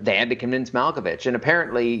had to convince Malkovich. And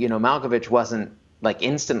apparently, Malkovich wasn't, like,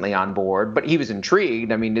 instantly on board, but he was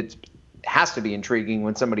intrigued. I mean, it has to be intriguing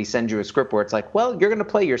when somebody sends you a script where it's like, well, you're going to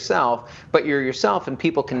play yourself, but you're yourself and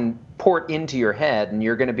people can port into your head and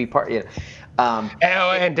you're going to be part.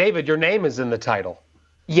 And David, your name is in the title.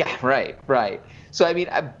 Yeah, right. So, I mean,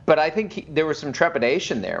 but I think there was some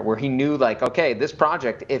trepidation there where he knew, like, okay, this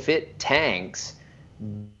project, if it tanks,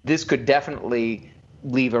 this could definitely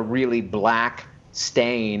leave a really black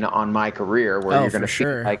stain on my career where you're going to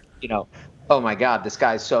feel like, oh my God, this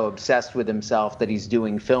guy's so obsessed with himself that he's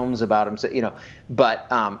doing films about himself, But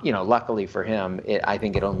luckily for him, I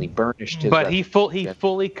think it only burnished his. But he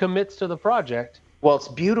fully commits to the project. Well, it's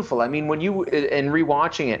beautiful. I mean, when you and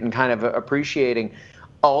rewatching it and kind of appreciating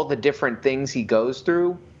all the different things he goes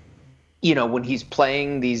through, when he's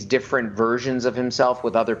playing these different versions of himself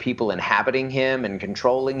with other people inhabiting him and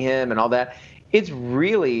controlling him and all that, it's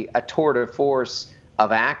really a tour de force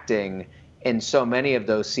of acting. In so many of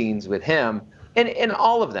those scenes with him, and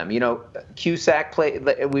all of them, Cusack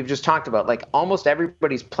we've just talked about, like, almost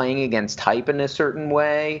everybody's playing against type in a certain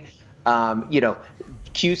way.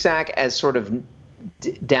 Cusack as sort of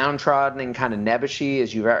downtrodden and kind of nebbishy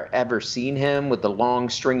as you've ever seen him, with the long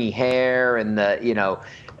stringy hair and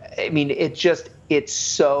I mean, it's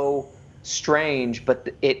so strange, but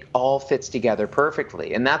it all fits together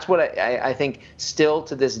perfectly. And that's what I think still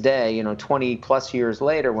to this day, 20 plus years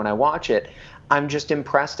later, when I watch it, I'm just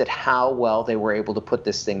impressed at how well they were able to put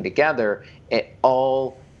this thing together. It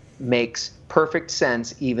all makes perfect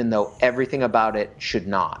sense, even though everything about it should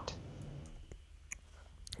not.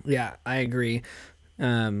 Yeah, I agree.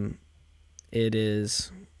 It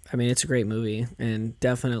is, I mean, it's a great movie, and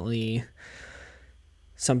definitely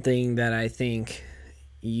something that I think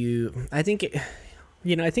it's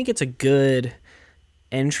a good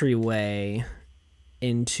entryway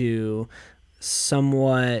into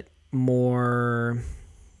somewhat more,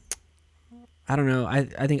 I don't know,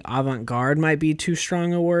 I think avant-garde might be too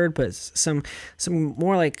strong a word, but some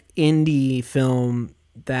more like indie film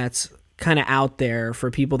that's kind of out there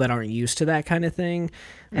for people that aren't used to that kind of thing.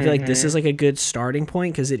 I feel like this is like a good starting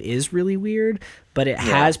point because it is really weird, but it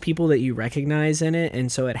has people that you recognize in it, and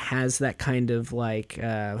so it has that kind of like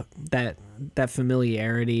that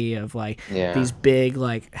familiarity of like these big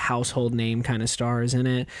like household name kind of stars in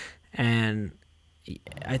it. And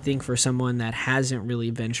I think for someone that hasn't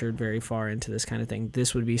really ventured very far into this kind of thing,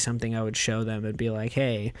 this would be something I would show them and be like,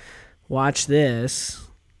 hey, watch this,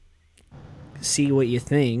 see what you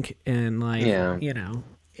think, and like,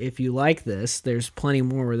 if you like this, there's plenty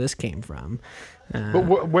more where this came from.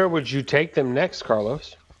 But where would you take them next,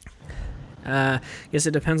 Carlos? Guess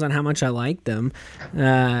it depends on how much I like them.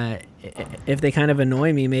 If they kind of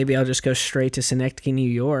annoy me, maybe I'll just go straight to Synecdoche, New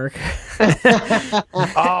York.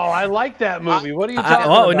 I like that movie. What are you talking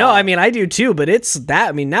about? No, I mean, I do too, but it's that.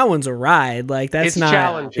 I mean, that one's a ride. Like, that's not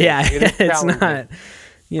challenging. Yeah, it's not,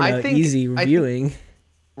 easy viewing.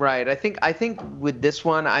 Right. I think with this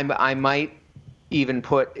one, I might even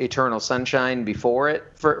put Eternal Sunshine before it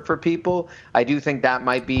for people. I do think that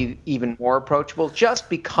might be even more approachable, just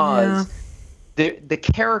because the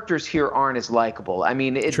characters here aren't as likable. I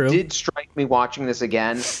mean, it did strike me watching this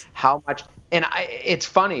again how much. And it's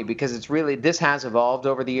funny because it's really, this has evolved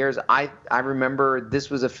over the years. I remember this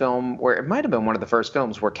was a film where it might have been one of the first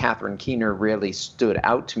films where Catherine Keener really stood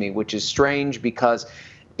out to me, which is strange because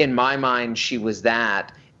in my mind she was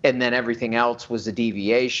that. And then everything else was a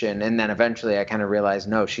deviation. And then eventually I kind of realized,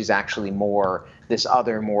 no, she's actually more this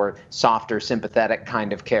other, more softer, sympathetic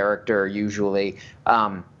kind of character usually.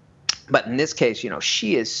 But in this case,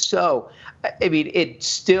 she is so, I mean, it's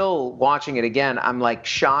still, watching it again, I'm like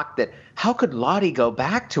shocked that how could Lottie go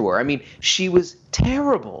back to her? I mean, she was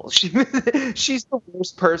terrible. She's the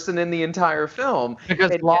worst person in the entire film.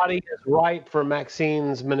 Because Lottie is ripe for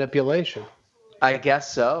Maxine's manipulation. I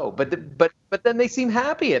guess so, but then they seem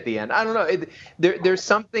happy at the end. I don't know. There's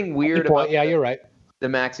something weird about. Yeah, you're right. the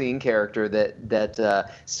Maxine character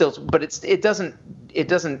that still, but it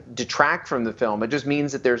doesn't detract from the film. It just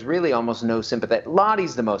means that there's really almost no sympathy.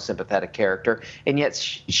 Lottie's the most sympathetic character, and yet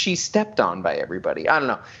she's stepped on by everybody. I don't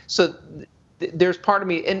know. So there's part of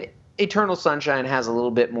me, and Eternal Sunshine has a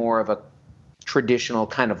little bit more of a traditional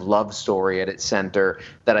kind of love story at its center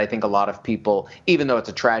that I think a lot of people, even though it's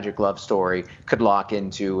a tragic love story, could lock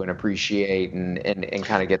into and appreciate and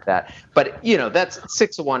kind of get that. But, that's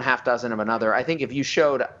 6 of one, half dozen of another. I think if you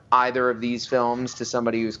showed either of these films to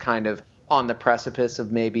somebody who's kind of on the precipice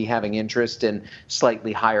of maybe having interest in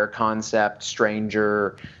slightly higher concept,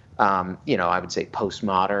 stranger, I would say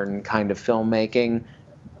postmodern kind of filmmaking,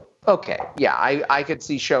 okay, yeah, I could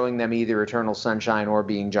see showing them either Eternal Sunshine or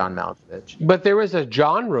Being John Malkovich. But there is a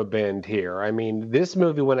genre bend here. I mean, this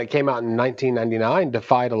movie, when it came out in 1999,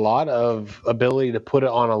 defied a lot of ability to put it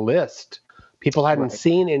on a list. People hadn't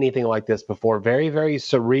seen anything like this before. Very, very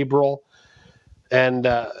cerebral. And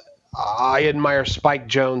I admire Spike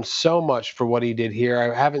Jonze so much for what he did here.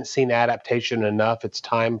 I haven't seen adaptation enough. It's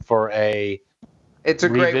time for it's a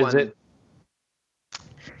great one.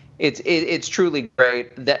 It's truly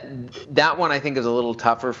great. That one I think is a little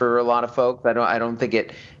tougher for a lot of folks. I don't think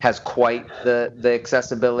it has quite the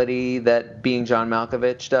accessibility that Being John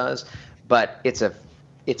Malkovich does, but it's a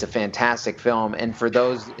fantastic film. And for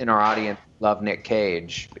those in our audience who love Nick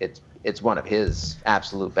Cage, it's one of his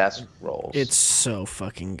absolute best roles. It's so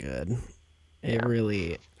fucking good. It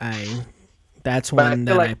really That's one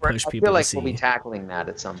that I push people to see. I feel like we'll be tackling that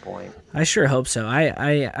at some point. I sure hope so.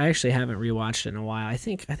 I actually haven't rewatched it in a while. I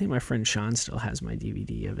think my friend Sean still has my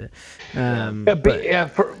DVD of it.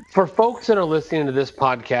 For folks that are listening to this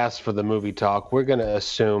podcast for the movie talk, we're going to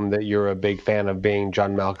assume that you're a big fan of Being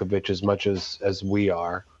John Malkovich as much as we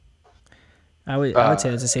are. I would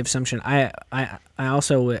say that's a safe assumption. I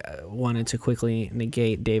also wanted to quickly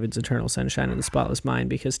negate David's Eternal Sunshine of the Spotless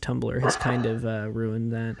Mind because Tumblr has kind of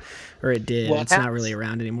ruined that, or it did. Well, it's not really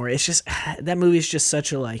around anymore. It's just that movie is just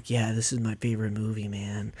such a this is my favorite movie,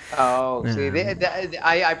 man. Oh, see,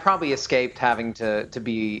 I probably escaped having to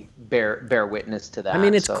be bear witness to that. I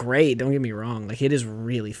mean, it's great. Don't get me wrong. Like, it is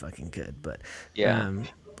really fucking good, but yeah.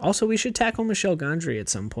 Also, we should tackle Michel Gondry at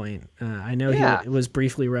some point. I know he was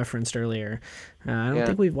briefly referenced earlier. I don't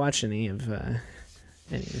think we've watched any of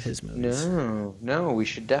his movies. No, we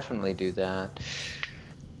should definitely do that.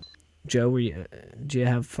 Joe, do you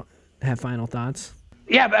have final thoughts?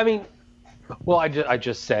 Yeah, but I mean, well, I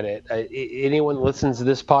just said it. Anyone that listens to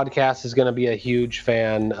this podcast is going to be a huge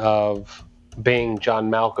fan of Being John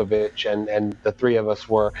Malkovich, and the three of us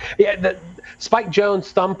were. Yeah, Spike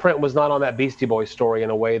Jonze thumbprint was not on that Beastie Boys story in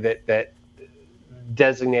a way that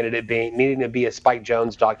designated it needing to be a Spike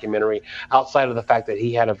Jonze documentary, outside of the fact that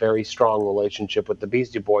he had a very strong relationship with the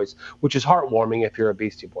Beastie Boys, which is heartwarming if you're a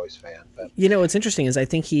Beastie Boys fan. But what's interesting is I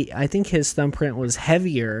think his thumbprint was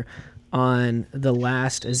heavier on the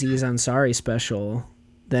last Aziz Ansari special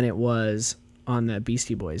than it was on the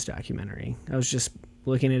Beastie Boys documentary. I was just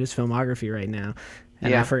looking at his filmography right now,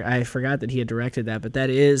 and I forgot that he had directed that, but that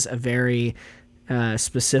is a very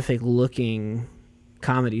specific looking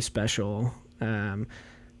comedy special in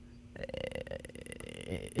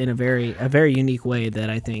a very unique way that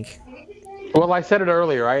I think. Well, I said it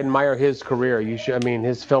earlier. I admire his career. His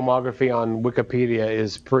filmography on Wikipedia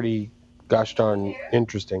is pretty gosh darn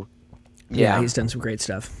interesting. Yeah, he's done some great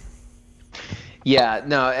stuff. Yeah,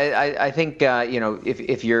 no, I think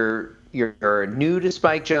if you're new to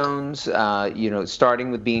Spike Jonze,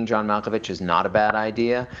 starting with Being John Malkovich is not a bad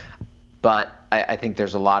idea, but I think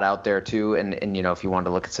there's a lot out there too, and if you want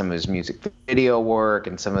to look at some of his music video work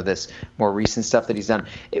and some of this more recent stuff that he's done,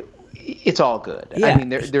 it's all good. Yeah. I mean,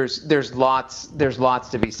 there's lots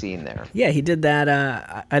to be seen there. Yeah, he did that.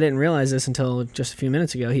 I didn't realize this until just a few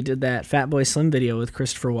minutes ago. He did that Fatboy Slim video with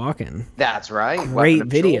Christopher Walken. That's right. Great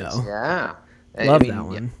video. Choice. Yeah, love that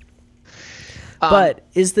one. Yeah. But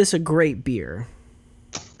is this a great beer?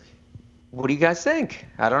 What do you guys think?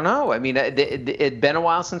 I don't know. I mean, it'd been a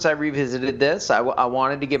while since I revisited this. I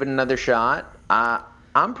wanted to give it another shot.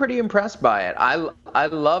 I'm pretty impressed by it. I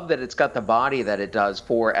love that it's got the body that it does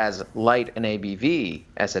for as light an ABV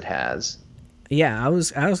as it has. Yeah, I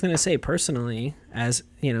was going to say personally, as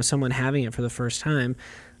someone having it for the first time,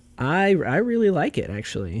 I really like it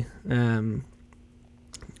actually.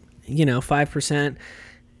 5%.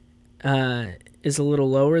 Is a little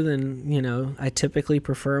lower than, I typically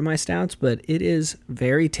prefer my stouts, but it is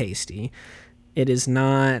very tasty. It is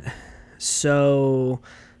not so,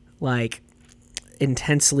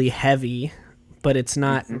 intensely heavy, but it's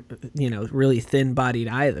not, really thin-bodied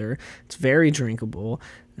either. It's very drinkable.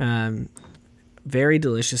 very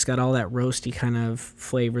delicious. Got all that roasty kind of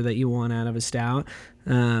flavor that you want out of a stout.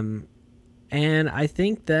 And I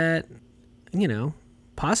think that, you know,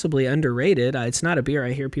 possibly underrated. It's not a beer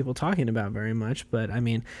I hear people talking about very much, but I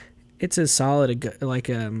mean, it's as solid,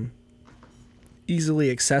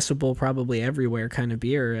 easily accessible, probably everywhere kind of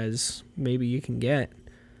beer as maybe you can get.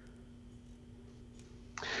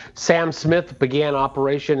 Sam Smith began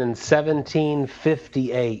operation in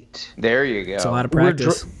 1758. There you go. It's a lot of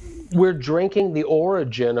practice. We're drinking the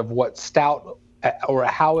origin of what stout, or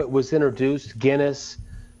how it was introduced, Guinness,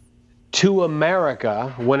 to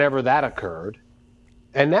America, whenever that occurred.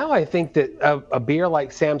 And now I think that a beer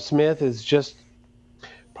like Sam Smith is just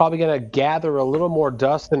probably going to gather a little more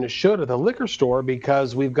dust than it should at the liquor store,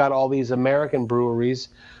 because we've got all these American breweries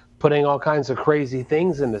putting all kinds of crazy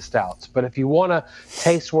things into stouts. But if you want to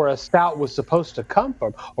taste where a stout was supposed to come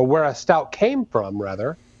from, or where a stout came from,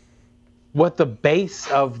 rather, what the base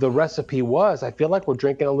of the recipe was, I feel like we're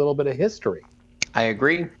drinking a little bit of history. I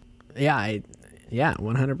agree. Yeah,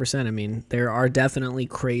 100%. I mean, there are definitely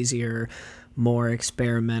crazier, more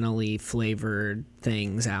experimentally flavored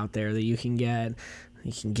things out there that you can get.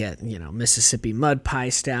 You can get, you know, Mississippi mud pie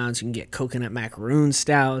stouts. You can get coconut macaroon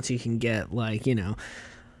stouts. You can get, like, you know,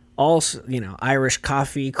 also, you know, Irish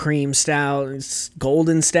coffee cream stouts,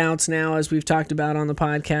 golden stouts now, as we've talked about on the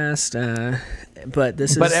podcast.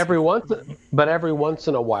 But every once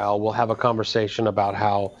in a while, we'll have a conversation about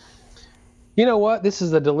how, you know what, this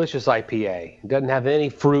is a delicious IPA. It doesn't have any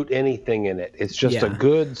fruit, anything in it. It's just a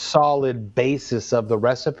good, solid basis of the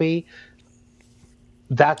recipe.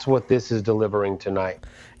 That's what this is delivering tonight.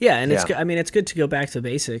 Yeah, and it's good to go back to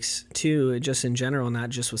basics too, just in general, not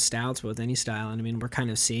just with stouts, but with any style. And I mean, we're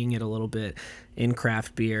kind of seeing it a little bit in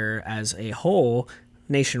craft beer as a whole,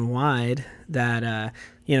 nationwide, that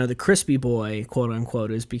you know, the crispy boy, quote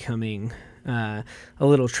unquote, is becoming a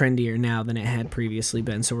little trendier now than it had previously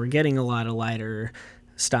been. So we're getting a lot of lighter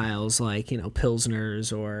styles, like, you know,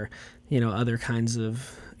 pilsners, or, you know, other kinds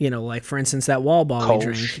of, you know, like, for instance, that wall ball we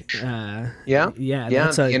drink.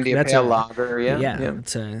 That's a India Pale Lager.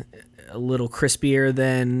 It's a little crispier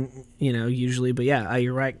than, you know, usually. But yeah,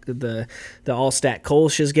 you're right. The Allstat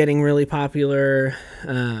Kolsch is getting really popular.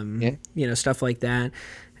 You know, stuff like that.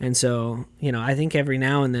 And so, you know, I think every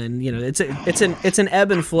now and then, you know, it's an ebb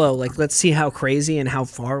and flow. Like, let's see how crazy and how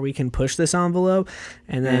far we can push this envelope.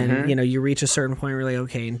 And then, you know, you reach a certain point where you're like,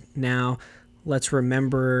 okay, now let's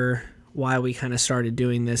remember why we kind of started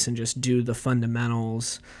doing this and just do the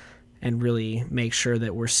fundamentals and really make sure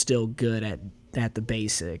that we're still good at the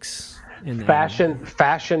basics. And then,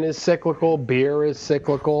 fashion is cyclical, beer is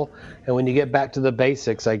cyclical, and when you get back to the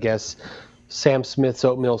basics, I guess Sam Smith's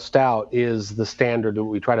Oatmeal Stout is the standard that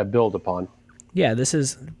we try to build upon. Yeah, this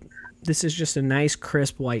is just a nice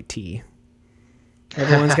crisp white tea.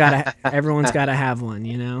 Everyone's got to have one,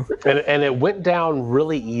 you know. And it went down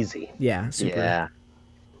really easy. Yeah, super. Yeah.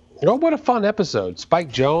 Oh, what a fun episode.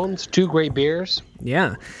 Spike Jones, 2 great beers.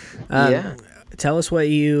 Yeah. Tell us what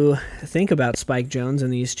you think about Spike Jones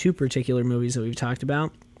and these 2 particular movies that we've talked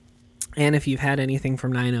about. And if you've had anything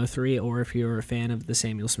from 903, or if you're a fan of the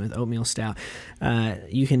Samuel Smith Oatmeal Stout,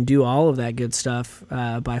 you can do all of that good stuff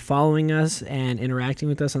by following us and interacting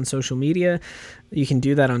with us on social media. You can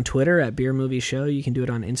do that on Twitter at Beer Movie Show. You can do it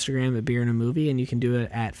on Instagram at Beer and a Movie, and you can do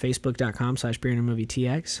it at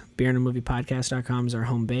Facebook.com/BeerandAMovieTX. BeerandAMoviePodcast.com is our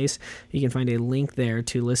home base. You can find a link there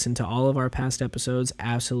to listen to all of our past episodes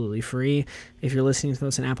absolutely free. If you're listening to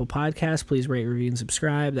us on Apple Podcasts, please rate, review, and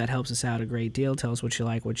subscribe. That helps us out a great deal. Tell us what you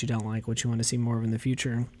like, what you don't like, what you want to see more of in the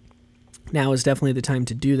future. Now is definitely the time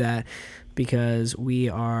to do that, because we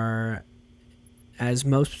are, as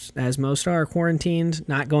most are, quarantined,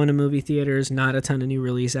 not going to movie theaters, not a ton of new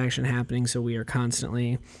release action happening, so we are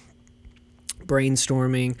constantly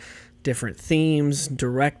brainstorming different themes,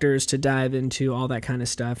 directors to dive into, all that kind of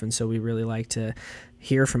stuff. And so we really like to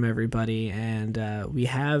hear from everybody, and we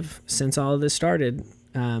have, since all of this started,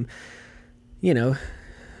 you know,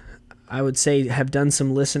 I would say have done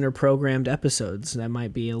some listener programmed episodes. That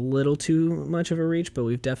might be a little too much of a reach, but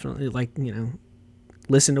we've definitely, like, you know,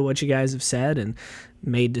 listened to what you guys have said and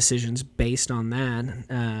made decisions based on that.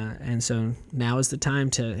 And so now is the time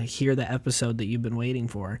to hear the episode that you've been waiting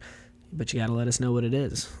for, but you got to let us know what it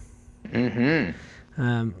is.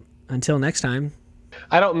 Until next time.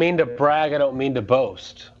 I don't mean to brag, I don't mean to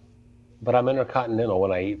boast, but I'm intercontinental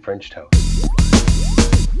when I eat French toast.